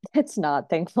there? it's not,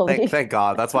 Thank thankfully. thank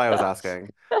God. That's why I was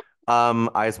asking.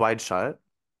 Eyes Wide Shut.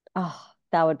 Oh,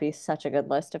 that would be such a good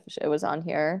list if it was on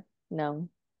here. No,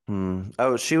 Hmm.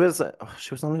 Oh, she was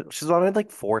nominated like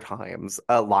four times.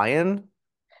 Lion.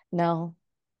 no.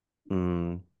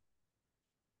 Hmm.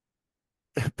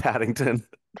 Paddington.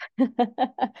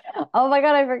 Oh my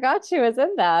God, I forgot she was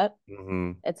in that.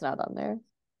 Hmm. It's not on there.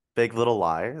 Big Little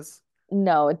Lies.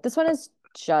 No, this one is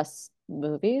just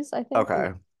movies, I think.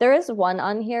 Okay. There is one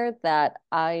on here that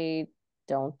I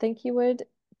don't think you would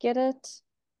get it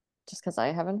just because I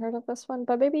haven't heard of this one,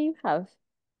 but maybe you have.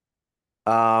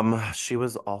 She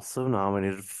was also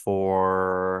nominated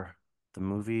for the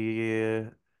movie.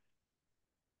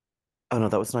 Oh no,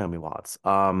 that was Naomi Watts.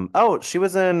 Oh, she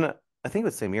was in, I think it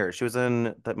was the same year. She was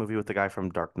in that movie with the guy from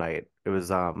Dark Knight. It was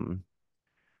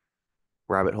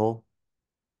Rabbit Hole.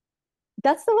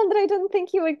 That's the one that I didn't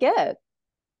think you would get.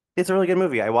 It's a really good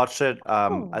movie. I watched it.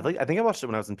 Oh, I think I watched it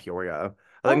when I was in Peoria.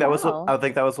 oh wow. I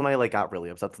think that was when I like got really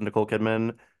upset with Nicole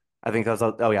Kidman. I think that was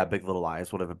oh yeah, Big Little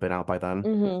Lies would have been out by then.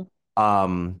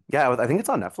 Hmm. Yeah, I think it's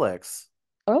on Netflix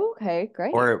Oh, okay,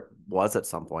 great. or it was at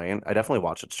some point. I definitely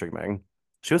watched it streaming.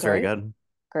 She was very Great. good.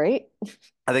 Great.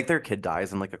 I think their kid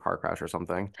dies in like a car crash or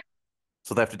something,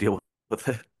 so they have to deal with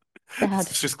it. Sad.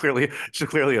 She's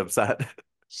clearly upset.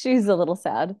 She's a little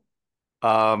sad.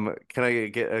 Can I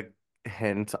get a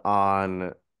hint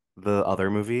on the other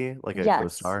movie, like a Yes.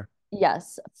 co-star?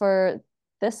 Yes. For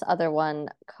this other one,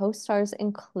 co-stars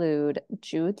include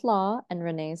Jude Law and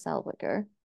Renee Zellweger.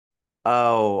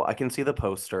 Oh, I can see the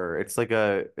poster. It's like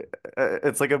a,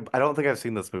 I don't think I've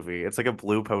seen this movie. It's like a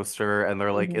blue poster and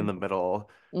they're like in Hmm. the middle.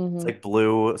 It's Hmm. like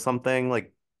blue something,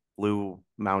 like Blue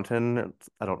Mountain.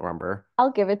 I don't remember. I'll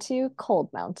give it to you,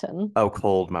 Cold Mountain. Oh,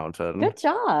 Cold Mountain. Good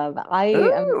job. I'm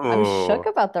shook Ooh.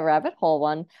 about the rabbit hole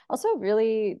one. Also,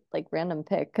 really like random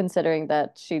pick considering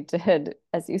that she did,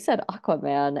 as you said,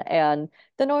 Aquaman and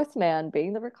The Northman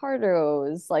being the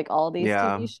Ricardos, like all these TV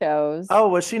Yeah. shows. Oh,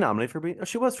 was she nominated for being? Oh,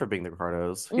 she was for being the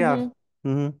Ricardos. Yeah.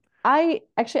 Hmm. Hmm. I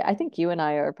think you and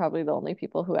I are probably the only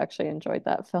people who actually enjoyed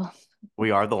that film.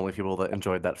 We are the only people that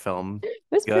enjoyed that film. It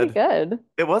was pretty Good. good.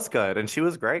 It was good, and she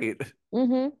was great.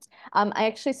 Hmm. I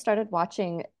actually started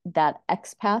watching that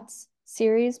Expats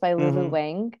series by Lulu Hmm.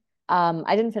 Wang.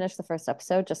 I didn't finish the first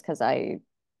episode just because I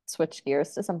switched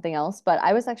gears to something else, but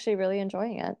I was actually really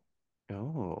enjoying it.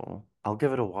 Oh, I'll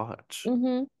give it a watch.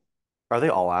 Hmm. Are they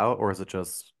all out, or is it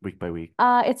just week by week?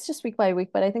 It's just week by week,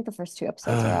 but I think the first two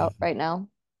episodes are out right now.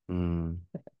 Hmm.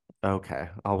 Okay,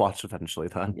 I'll watch eventually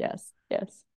then. Yes,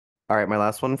 yes. All right, my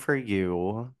last one for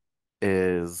you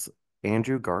is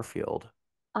Andrew Garfield.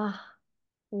 Ah.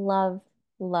 Love,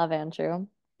 love Andrew.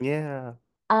 Yeah.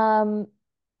 Um,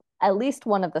 at least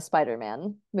one of the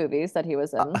Spider-Man movies that he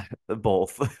was in.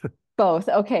 Both. Both.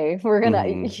 Okay, we're gonna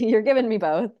Hmm. you're giving me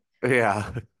both. Yeah.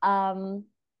 Um,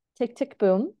 Tick Tick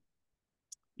Boom.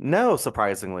 No,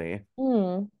 surprisingly.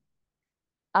 Hmm.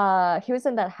 He was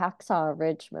in that Hacksaw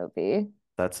Ridge movie.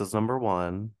 That's his number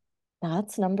one.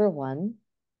 That's number one.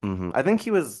 I think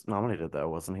he was nominated though,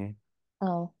 wasn't he?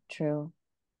 Oh, true.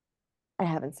 I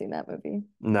haven't seen that movie.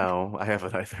 No, I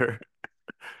haven't either.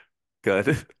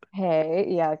 Good. Hey,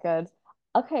 yeah, good.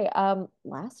 Okay,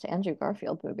 last Andrew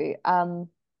Garfield movie.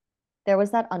 There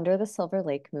was that Under the Silver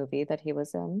Lake movie that he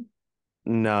was in.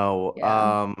 No, Yeah,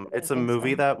 I it's didn't a think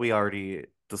movie so. that we already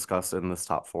discussed in this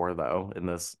top four though, in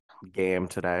this game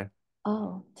today.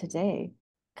 Oh, today.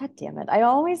 God damn it. I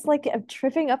always like am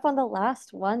tripping up on the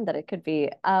last one that it could be.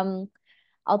 I'll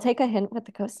take a hint with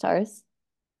the co-stars.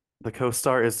 The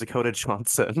co-star is Dakota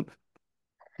Johnson.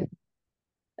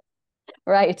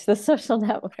 Right, The Social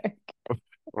Network.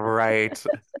 Right.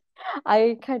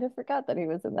 I kind of forgot that he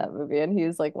was in that movie and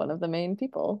he's like one of the main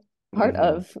people, part Hmm.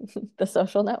 of The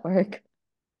Social Network.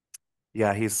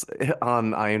 Yeah, he's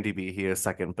on IMDb. He is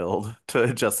second billed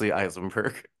to Jesse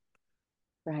Eisenberg.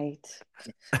 Right.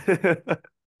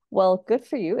 Well, good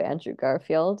for you, Andrew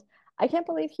Garfield. I can't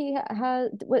believe he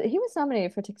was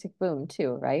nominated for Tick Tick Boom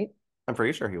too, right? I'm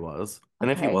pretty sure he was.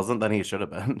 And if he Okay. wasn't, then he should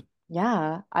have been.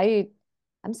 Yeah,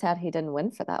 I'm sad he didn't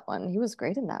win for that one. He was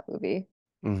great in that movie.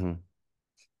 Hmm.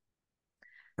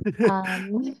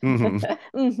 Um, Hmm.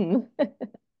 mhm.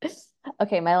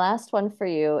 Okay, my last one for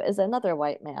you is another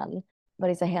white man, but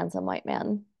he's a handsome white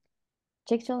man.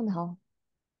 Jake Gyllenhaal.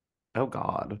 Oh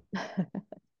God.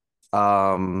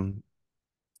 Um,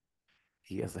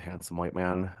 he is a handsome white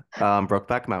man.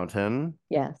 Brokeback Mountain.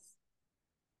 Yes.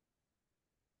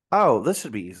 Oh, this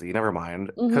should be easy. Never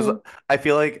mind. Because Hmm. I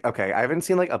feel like, okay, I haven't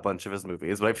seen like a bunch of his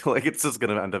movies, but I feel like it's just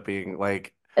gonna end up being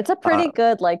like, It's a uh, pretty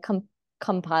good like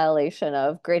compilation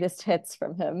of greatest hits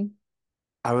from him.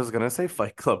 I was gonna say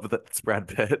Fight Club, but that's Brad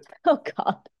Pitt. Oh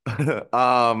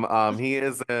God. He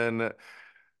is in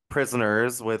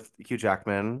Prisoners with Hugh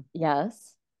Jackman.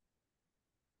 Yes.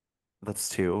 That's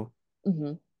two.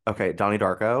 Hmm. Okay, Donnie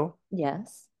Darko.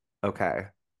 Yes. Okay,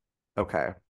 okay.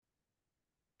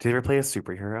 Did he ever play a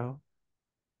superhero?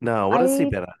 No, what has he I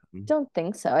been in? don't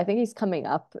think so. I think he's coming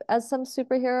up as some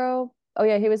superhero. Oh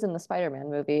yeah, he was in the Spider-Man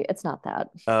movie. It's not that.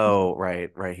 Oh, right,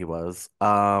 right, he was.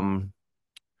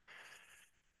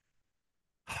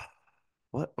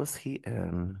 What was he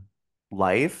in?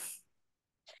 Life?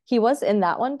 He was in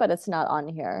that one, but it's not on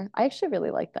here. I actually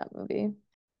really like that movie.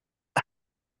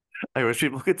 I wish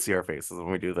people could see our faces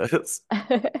when we do this.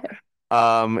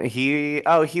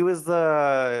 He was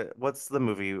what's the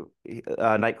movie?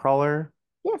 Nightcrawler?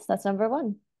 Yes, that's number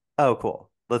one. Oh, cool.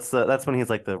 That's when he's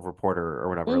like the reporter or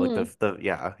whatever. Like Hmm.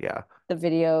 yeah, yeah. The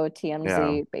video Yeah.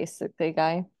 TMZ basically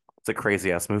guy. It's a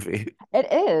crazy ass movie.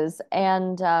 It is,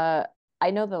 and I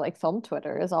know that like film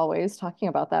Twitter is always talking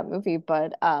about that movie,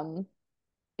 but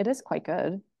it is quite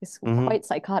good. It's Hmm. quite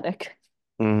psychotic.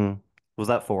 Hmm. Was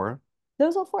that four?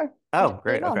 Those all four. You did Oh,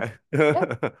 really great. well. Okay.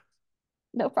 Yep,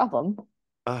 no problem.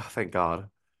 Oh, thank God.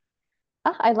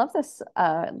 I love this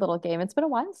little game. It's been a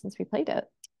while since we played it.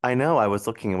 I know. I was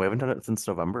looking and we haven't done it since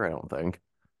November, I don't think.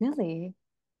 Really?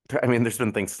 I mean, there's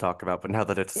been things to talk about, but now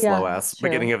that it's slow Yeah, ass that's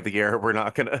beginning true. of the year, we're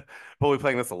not gonna we'll be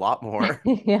playing this a lot more.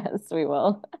 Yes, we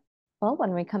will. Well,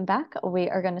 when we come back, we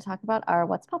are going to talk about our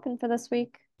what's poppin' for this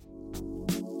week.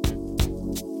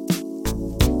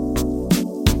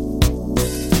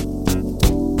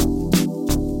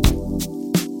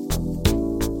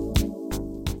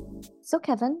 So,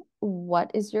 Kevin,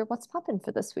 what is your what's poppin'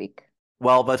 for this week?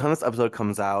 Well, by the time this episode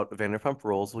comes out, Vanderpump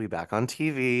Rules will be back on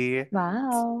TV.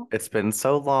 Wow. It's been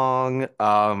so long.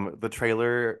 The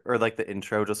trailer or like the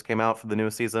intro just came out for the new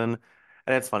season.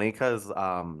 And it's funny because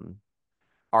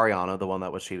Ariana, the one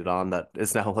that was cheated on, that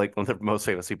is now like one of the most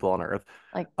famous people on earth.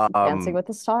 Like Dancing Um, with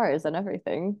the Stars and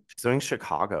everything. she's doing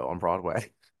Chicago on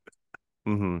Broadway.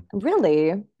 Hmm.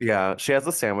 Really? Yeah, she has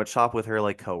a sandwich shop with her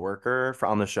like coworker for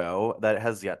on the show that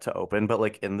has yet to open, but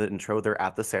like in the intro, they're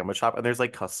at the sandwich shop and there's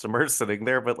like customers sitting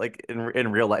there, but like in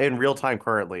real time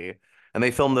currently. And they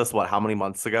filmed this what, how many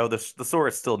months ago? The store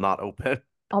is still not open.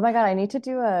 Oh my God, I need to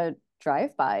do a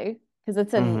drive-by because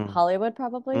it's in Hmm. Hollywood,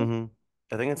 probably. Hmm.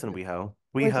 I think it's in WeHo.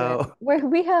 Where's it? WeHo. Where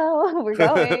we go? We're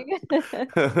going.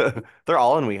 They're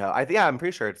all in WeHo. Yeah, I'm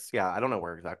pretty sure it's yeah, I don't know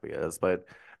where exactly it is, but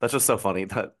that's just so funny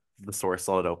that the store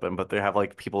still not open, but they have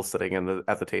like people sitting in the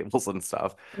at the tables and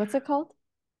stuff. What's it called?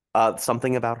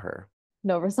 Something about her.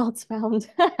 No results found.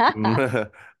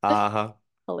 Uh-huh.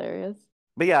 Hilarious.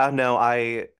 But yeah, no,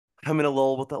 I I'm in a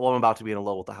lull with the, well, I'm about to be in a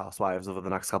lull with the Housewives over the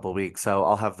next couple of weeks, so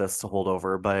I'll have this to hold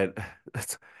over, but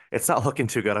it's it's not looking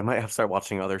too good. I might have to start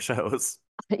watching other shows.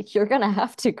 You're gonna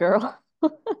have to, girl.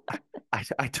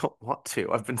 I don't want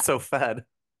to. I've been so fed.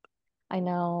 I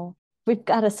know. We've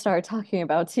got to start talking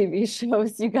about TV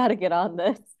shows. You got to get on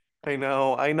this. I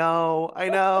know, I know, I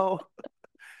know.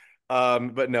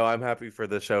 But no, I'm happy for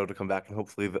the show to come back and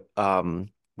hopefully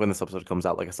when this episode comes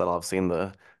out, like I said, I'll have seen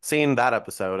that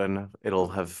episode and it'll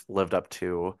have lived up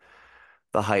to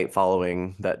the hype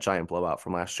following that giant blowout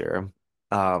from last year.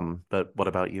 But what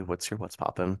about you? What's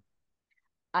poppin'?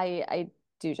 I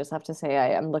do just have to say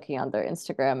I am looking on their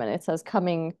Instagram and it says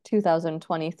coming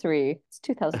 2023. It's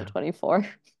 2024.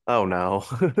 Oh no.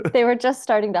 They were just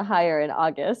starting to hire in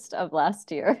August of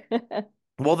last year.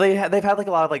 Well, they've had like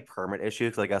a lot of like permit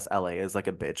issues 'cause I guess LA is like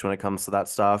a bitch when it comes to that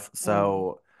stuff. Mm.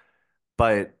 So,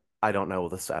 but I don't know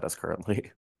the status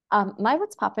currently. My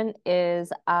what's poppin'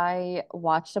 is I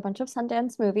watched a bunch of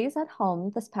Sundance movies at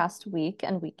home this past week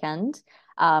and weekend.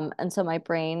 And so my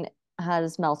brain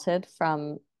has melted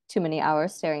from too many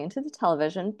hours staring into the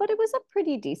television, but it was a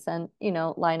pretty decent,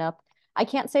 lineup. I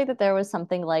can't say that there was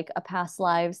something like A Past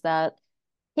Lives that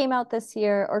came out this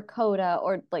year or Coda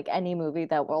or like any movie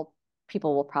that will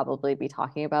people will probably be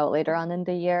talking about later on in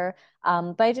the year.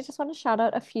 But I did just want to shout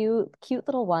out a few cute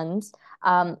little ones.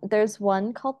 There's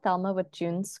one called Thelma with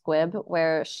June Squibb,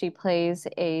 where she plays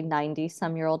a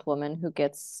 90-some-year-old woman who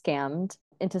gets scammed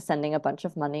into sending a bunch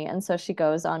of money. And so she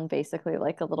goes on basically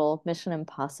like a little Mission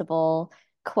Impossible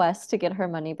quest to get her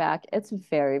money back. It's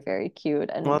very, very cute.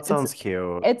 Well, And that it's sounds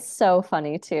cute. it's so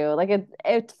funny too. Like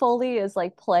it fully is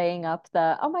like playing up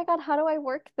the, oh my God, how do I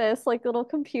work this like little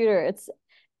computer?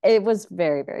 It was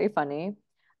very, very funny.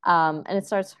 And it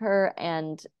stars her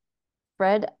and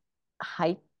Fred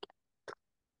Hike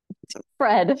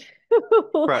Fred.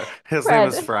 Fred. His name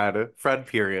is Fred. Fred. Fred,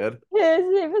 period. His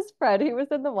name is Fred. He was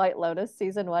in The White Lotus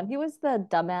season one. He was the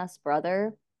dumbass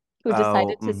brother who Oh,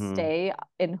 decided to stay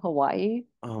in Hawaii.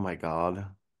 Oh my God.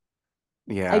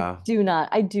 I Yeah.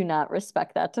 I do not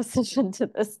respect that decision to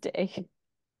this day.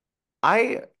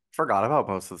 I forgot about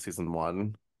most of season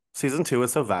one. Season two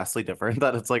is so vastly different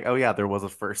that it's like, oh yeah, there was a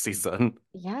first season.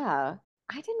 Yeah.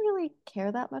 I didn't really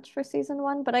care that much for season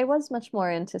one, but I was much more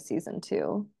into season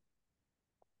two.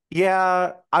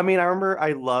 Yeah, I mean, I remember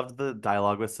I loved the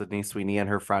dialogue with Sydney Sweeney and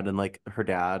her friend and like her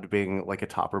dad being like a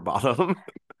top or bottom.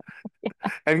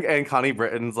 And Connie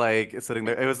Britton's like sitting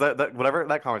there. It was that whatever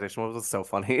that conversation was so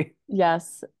funny.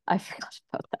 Yes, I forgot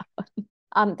about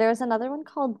that. There's another one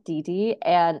called Dee Dee,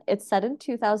 and it's set in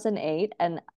 2008,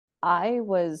 and I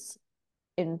was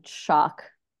in shock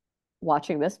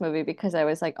watching this movie because I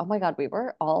was like, oh my God, we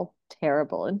were all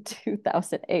terrible in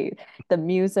 2008. The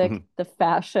music, the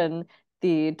fashion,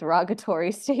 the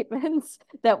derogatory statements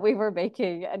that we were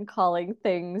making and calling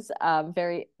things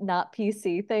very not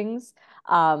PC things.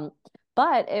 Um,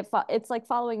 but it's like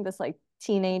following this like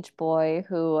teenage boy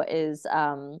who is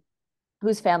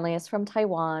whose family is from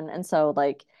Taiwan. And so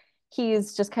like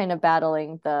he's just kind of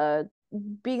battling the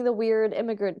being the weird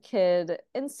immigrant kid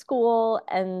in school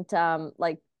and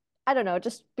like I don't know,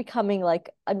 just becoming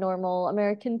like a normal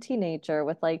American teenager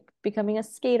with like becoming a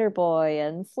skater boy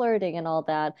and flirting and all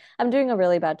that. I'm doing a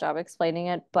really bad job explaining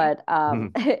it, but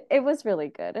it was really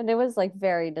good and it was like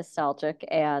very nostalgic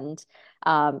and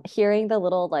hearing the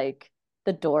little like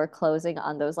the door closing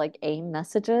on those like AIM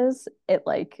messages, it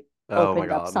like Oh my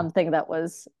opened up God. something that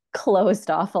was closed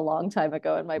off a long time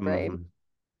ago in my brain. hmm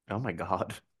Oh my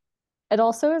God. It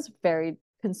also is very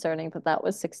concerning that that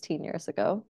was 16 years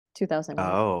ago, 2008.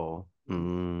 Oh.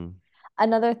 Mm.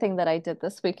 Another thing that I did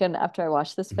this weekend after I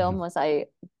watched this film Mhm. was I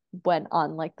went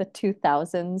on like the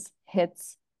 2000s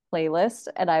hits playlist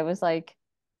and I was like,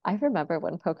 I remember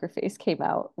when Poker Face came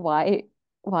out. Why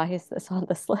is this on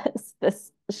this list?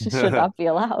 This should not be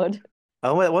allowed.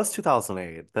 Oh, it was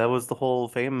 2008. That was the whole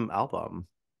Fame album.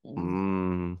 Mm.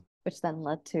 Mm. Which then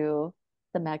led to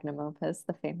the Magnum Opus,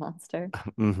 the Fame Monster.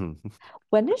 hmm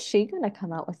When is she gonna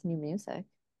come out with new music?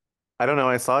 I don't know.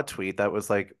 I saw a tweet that was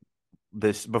like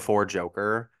this before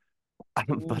Joker, but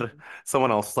Mm.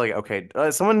 someone else was like, okay,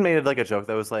 someone made like a joke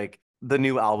that was like the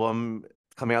new album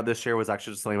coming out this year was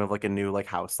actually just the name of like a new like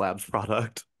House Labs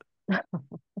product.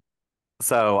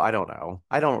 So I don't know.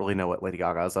 I don't really know what Lady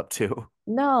Gaga is up to.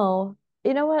 No.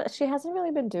 You know what? She hasn't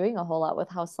really been doing a whole lot with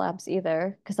House Labs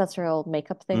either, because that's her old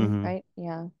makeup thing, hmm right?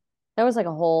 Yeah. There was like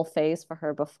a whole phase for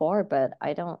her before, but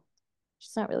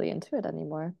she's not really into it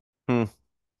anymore. Hmm.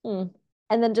 Hmm.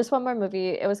 And then just one more movie.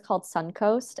 It was called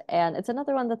Suncoast, and it's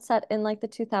another one that's set in like the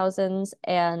 2000s,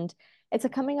 and it's a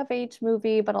coming of age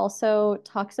movie, but also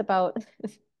talks about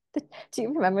Do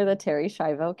you remember the Terry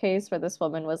Schiavo case where this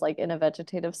woman was like in a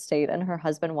vegetative state and her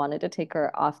husband wanted to take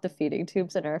her off the feeding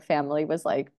tubes and her family was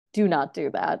like, do not do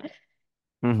that.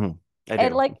 Hmm. I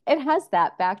And do. like it has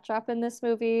that backdrop in this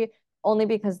movie only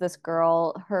because this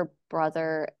girl, her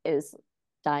brother is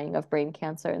dying of brain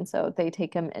cancer, and so they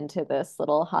take him into this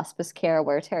little hospice care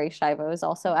where Terry Schiavo is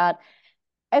also at.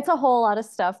 It's a whole lot of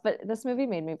stuff, but this movie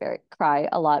made me very cry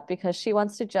a lot because she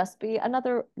wants to just be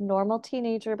another normal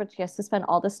teenager, but she has to spend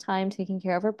all this time taking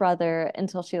care of her brother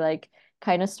until she like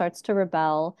kind of starts to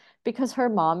rebel because her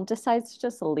mom decides to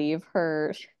just leave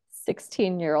her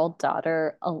 16-year-old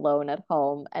daughter alone at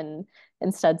home and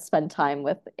instead spend time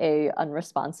with a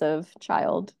unresponsive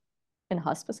child in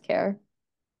hospice care.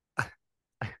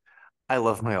 I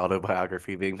love my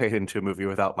autobiography being made into a movie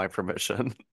without my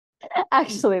permission.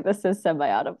 Actually, this is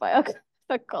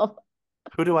semi-autobiographical.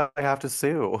 Who do I have to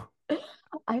sue?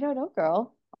 I don't know,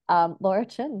 girl. Laura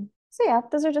Chin. So yeah,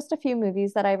 those are just a few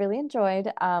movies that I really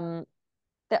enjoyed. One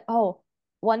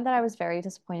that I was very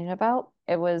disappointed about.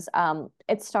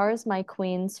 It stars my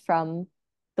queens from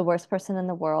The Worst Person in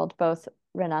the World, both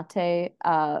Renate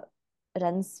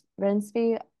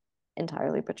Rensby,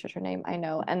 entirely butchered her name, I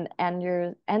know, and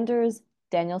Anders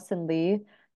Danielson Lee.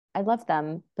 I love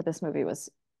them, but this movie was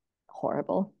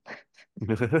horrible.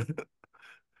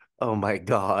 Oh my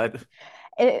God.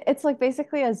 It's like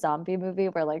basically a zombie movie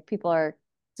where like people are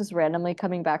just randomly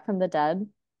coming back from the dead.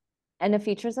 And it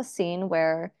features a scene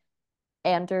where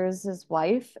Anders'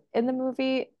 wife in the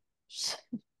movie, sh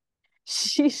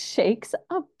she shakes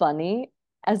a bunny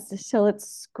as till it's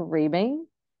screaming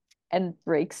and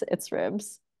breaks its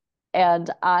ribs. And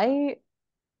I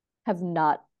have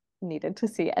not needed to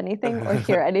see anything or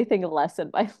hear anything less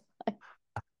in my life.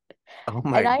 Oh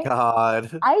my And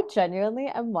God. I genuinely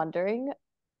am wondering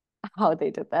how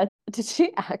they did that. Did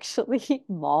she actually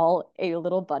maul a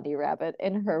little bunny rabbit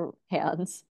in her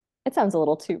hands? It sounds a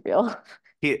little too real.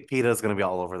 PETA's gonna be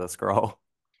all over this girl.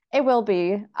 It will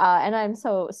be. And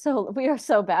we are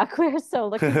so back. We are so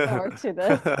looking forward to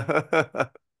this.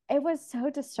 It was so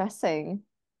distressing.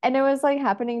 And it was like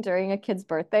happening during a kid's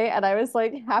birthday. And I was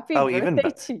like, happy Oh, even birthday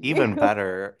be to even you.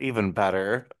 better, even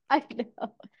better. I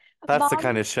know. That's the Mom,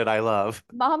 kind of shit I love.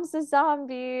 mom's a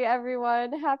zombie,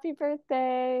 everyone. Happy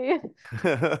birthday.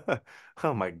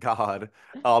 Oh my God.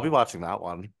 Oh, I'll be watching that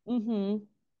one. hmm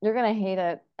You're gonna hate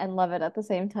it and love it at the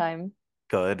same time.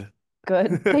 Good.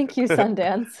 Good. Thank you,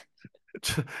 Sundance.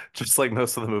 Just like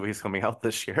most of the movies coming out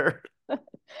this year.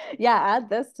 Yeah, add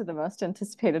this to the most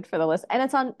anticipated for the list. And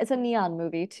it's a neon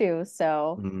movie too.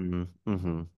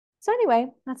 Mm-hmm. So anyway,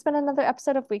 that's been another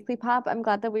episode of Weekly Pop. I'm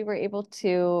glad that we were able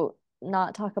to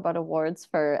not talk about awards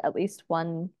for at least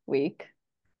 1 week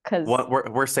because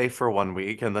We're safe for 1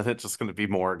 week, and then it's just going to be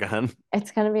more again.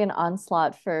 it's going to be an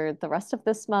onslaught for the rest of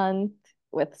this month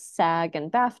with SAG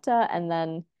and BAFTA, and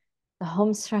then the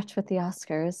home stretch with the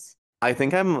Oscars. I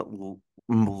think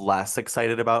less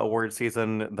excited about award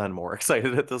season than more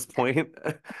excited at this point.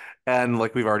 And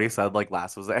like we've already said, like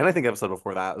last was, and I think episode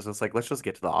before that was just like, let's just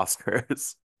get to the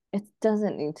Oscars. It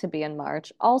doesn't need to be in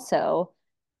March. Also,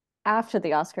 after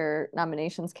the Oscar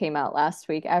nominations came out last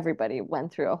week, everybody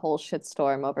went through a whole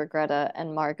shitstorm over Greta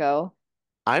and Margot.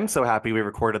 I'm so happy we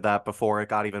recorded that before it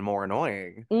got even more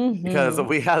annoying because hmm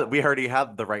we already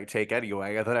had the right take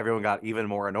anyway, and then everyone got even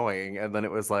more annoying, and then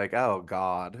it was like, oh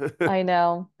God. I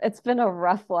know. It's been a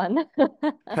rough one.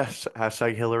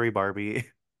 Hashtag Hillary Barbie.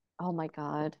 Oh my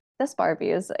God. This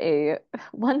Barbie is a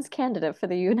once candidate for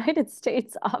the United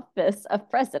States office of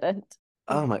president.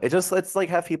 Oh my, it's like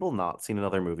have people not seen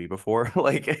another movie before?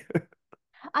 Like,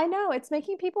 I know it's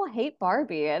making people hate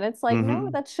Barbie, and it's like, no, hmm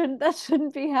that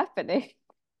shouldn't be happening.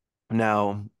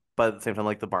 No, but at the same time,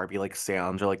 like the Barbie like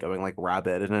sounds are like going like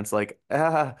rabid, and it's like,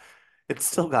 it's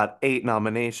still got 8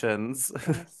 nominations.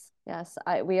 Yes,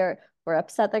 yes. We're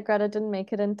upset that Greta didn't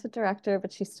make it into director,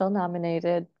 but she's still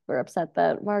nominated. We're upset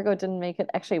that Margot didn't make it.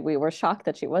 Actually, we were shocked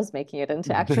that she was making it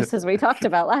into actress as we talked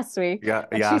about last week, Yeah,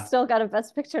 and she yeah, still got a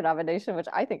Best Picture nomination, which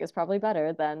I think is probably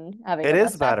better than having it a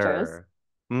is Best Actress. better.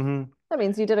 Hmm. That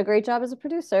means you did a great job as a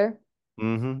producer.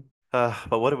 Hmm.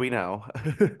 But what do we know?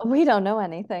 We don't know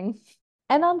anything.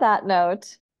 And on that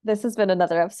note, this has been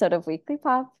another episode of Weekly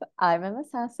Pop. I'm Emma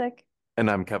Sasick.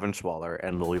 And I'm Kevin Schwaller,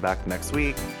 and we'll be back next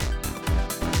week.